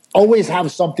 Always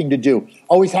have something to do.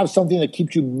 Always have something that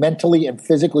keeps you mentally and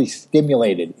physically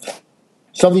stimulated.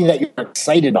 Something that you're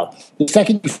excited about. The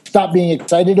second you stop being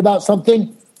excited about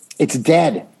something, it's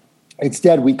dead. It's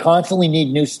dead. We constantly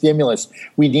need new stimulus.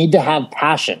 We need to have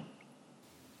passion.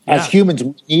 As humans,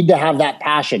 we need to have that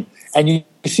passion. And you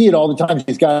see it all the time.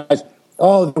 These guys,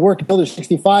 they work until they're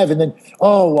 65 and then,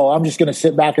 I'm just going to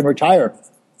sit back and retire.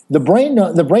 The brain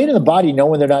and the body know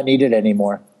when they're not needed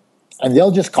anymore. And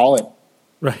they'll just call it.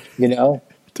 Right. Totally.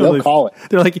 They'll call it.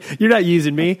 They're like, you're not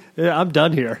using me. I'm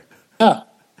done here.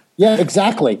 Yeah,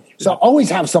 exactly. So always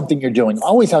have something you're doing.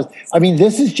 Always have. I mean,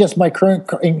 this is just my current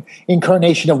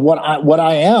incarnation of what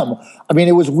I am. I mean,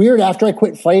 it was weird after I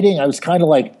quit fighting. I was kind of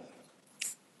like,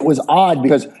 it was odd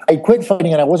because I quit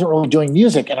fighting and I wasn't really doing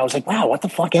music. And I was like, wow, what the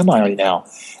fuck am I right now?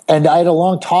 And I had a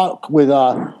long talk with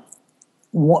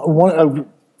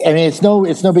it's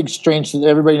no big strange.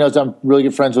 Everybody knows I'm really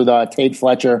good friends with Tate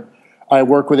Fletcher. I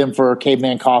work with him for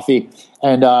Caveman Coffee.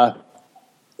 And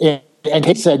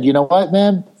Tate said, you know what,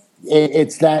 man?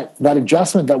 It's that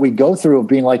adjustment that we go through of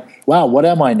being like, wow, what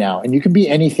am I now? And you can be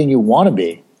anything you want to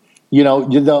be.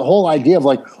 The whole idea of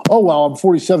like, oh, well, I'm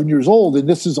 47 years old and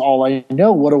this is all I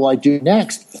know. What do I do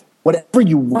next? Whatever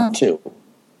you want to.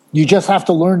 You just have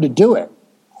to learn to do it.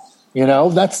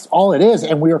 That's all it is.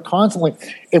 And we are constantly,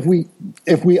 if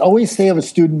we always stay of a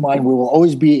student mind, we will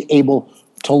always be able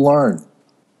to learn.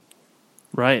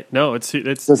 Right. No, it's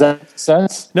does that make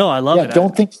sense? No, I love it.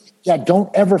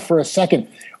 Don't ever for a second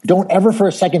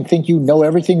think you know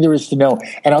everything there is to know.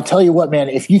 And I'll tell you what, man,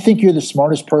 if you think you're the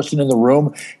smartest person in the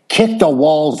room, kick the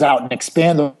walls out and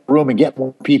expand the room and get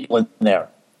more people in there.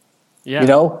 Yeah.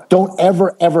 Don't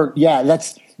ever,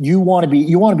 you want to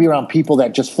be around people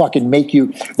that just fucking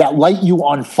that light you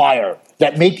on fire,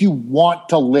 that make you want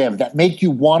to live, that make you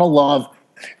want to love,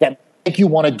 that make you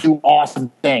want to do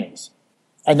awesome things.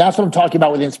 And that's what I'm talking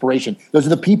about with inspiration. Those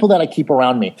are the people that I keep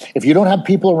around me. If you don't have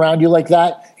people around you like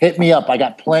that, hit me up. I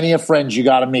got plenty of friends you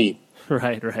got to meet.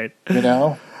 Right.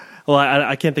 Well,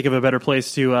 I can't think of a better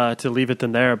place to leave it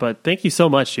than there. But thank you so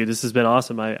much, dude. This has been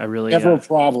awesome. I really never a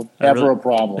problem. Never a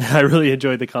problem. I really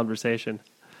enjoyed the conversation.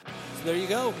 So there you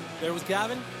go. There was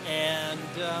Gavin, and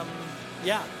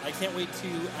I can't wait to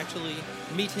actually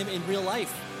meet him in real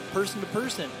life. person to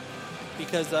person,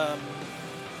 because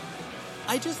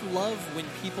I just love when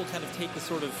people kind of take the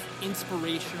sort of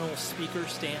inspirational speaker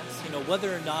stance, you know,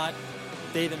 whether or not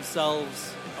they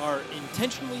themselves are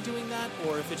intentionally doing that,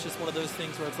 or if it's just one of those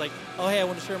things where it's like, oh, hey, I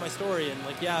want to share my story, and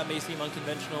like, yeah, it may seem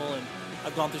unconventional, and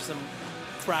I've gone through some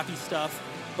crappy stuff,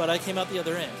 but I came out the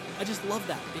other end. I just love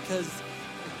that, because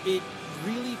it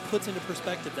really puts into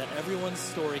perspective that everyone's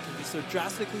story can be so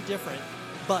drastically different,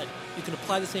 but you can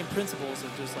apply the same principles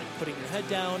of just like putting your head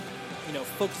down, you know,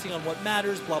 focusing on what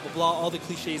matters, blah, blah, blah, all the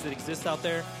cliches that exist out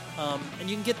there, and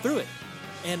you can get through it.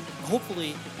 And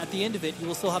hopefully, at the end of it, you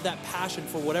will still have that passion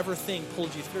for whatever thing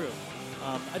pulled you through.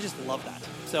 I just love that.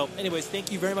 So anyways,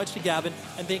 thank you very much to Gavin,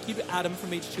 and thank you to Adam from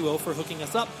H2O for hooking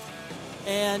us up.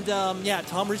 And yeah,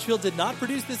 Tom Richfield did not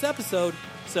produce this episode,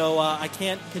 so I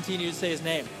can't continue to say his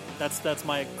name. That's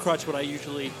my crutch, what I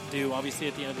usually do, obviously,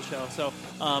 at the end of the show. So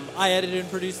I edited and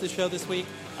produced the show this week.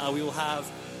 We will have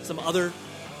some other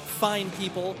fine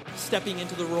people stepping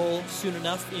into the role soon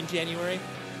enough in January.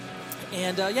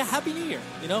 And yeah, Happy New Year.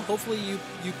 You know, hopefully you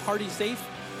party safe,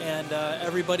 and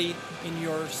everybody in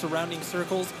your surrounding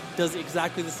circles does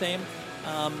exactly the same.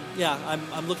 Yeah,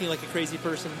 I'm looking like a crazy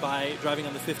person by driving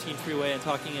on the 15 freeway and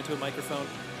talking into a microphone.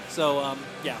 So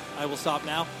yeah, I will stop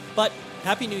now. But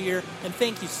Happy New Year, and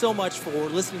thank you so much for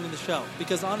listening to the show.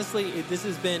 Because honestly, this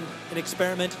has been an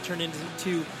experiment turned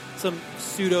into some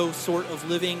pseudo sort of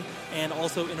living, and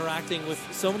also interacting with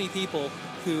so many people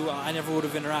who I never would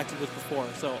have interacted with before.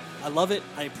 So I love it,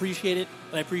 I appreciate it,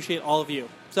 and I appreciate all of you.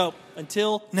 So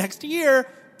until next year,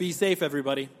 be safe,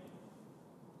 everybody.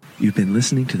 You've been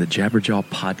listening to the Jabberjaw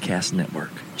Podcast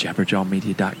Network,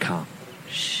 jabberjawmedia.com.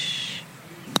 Shh.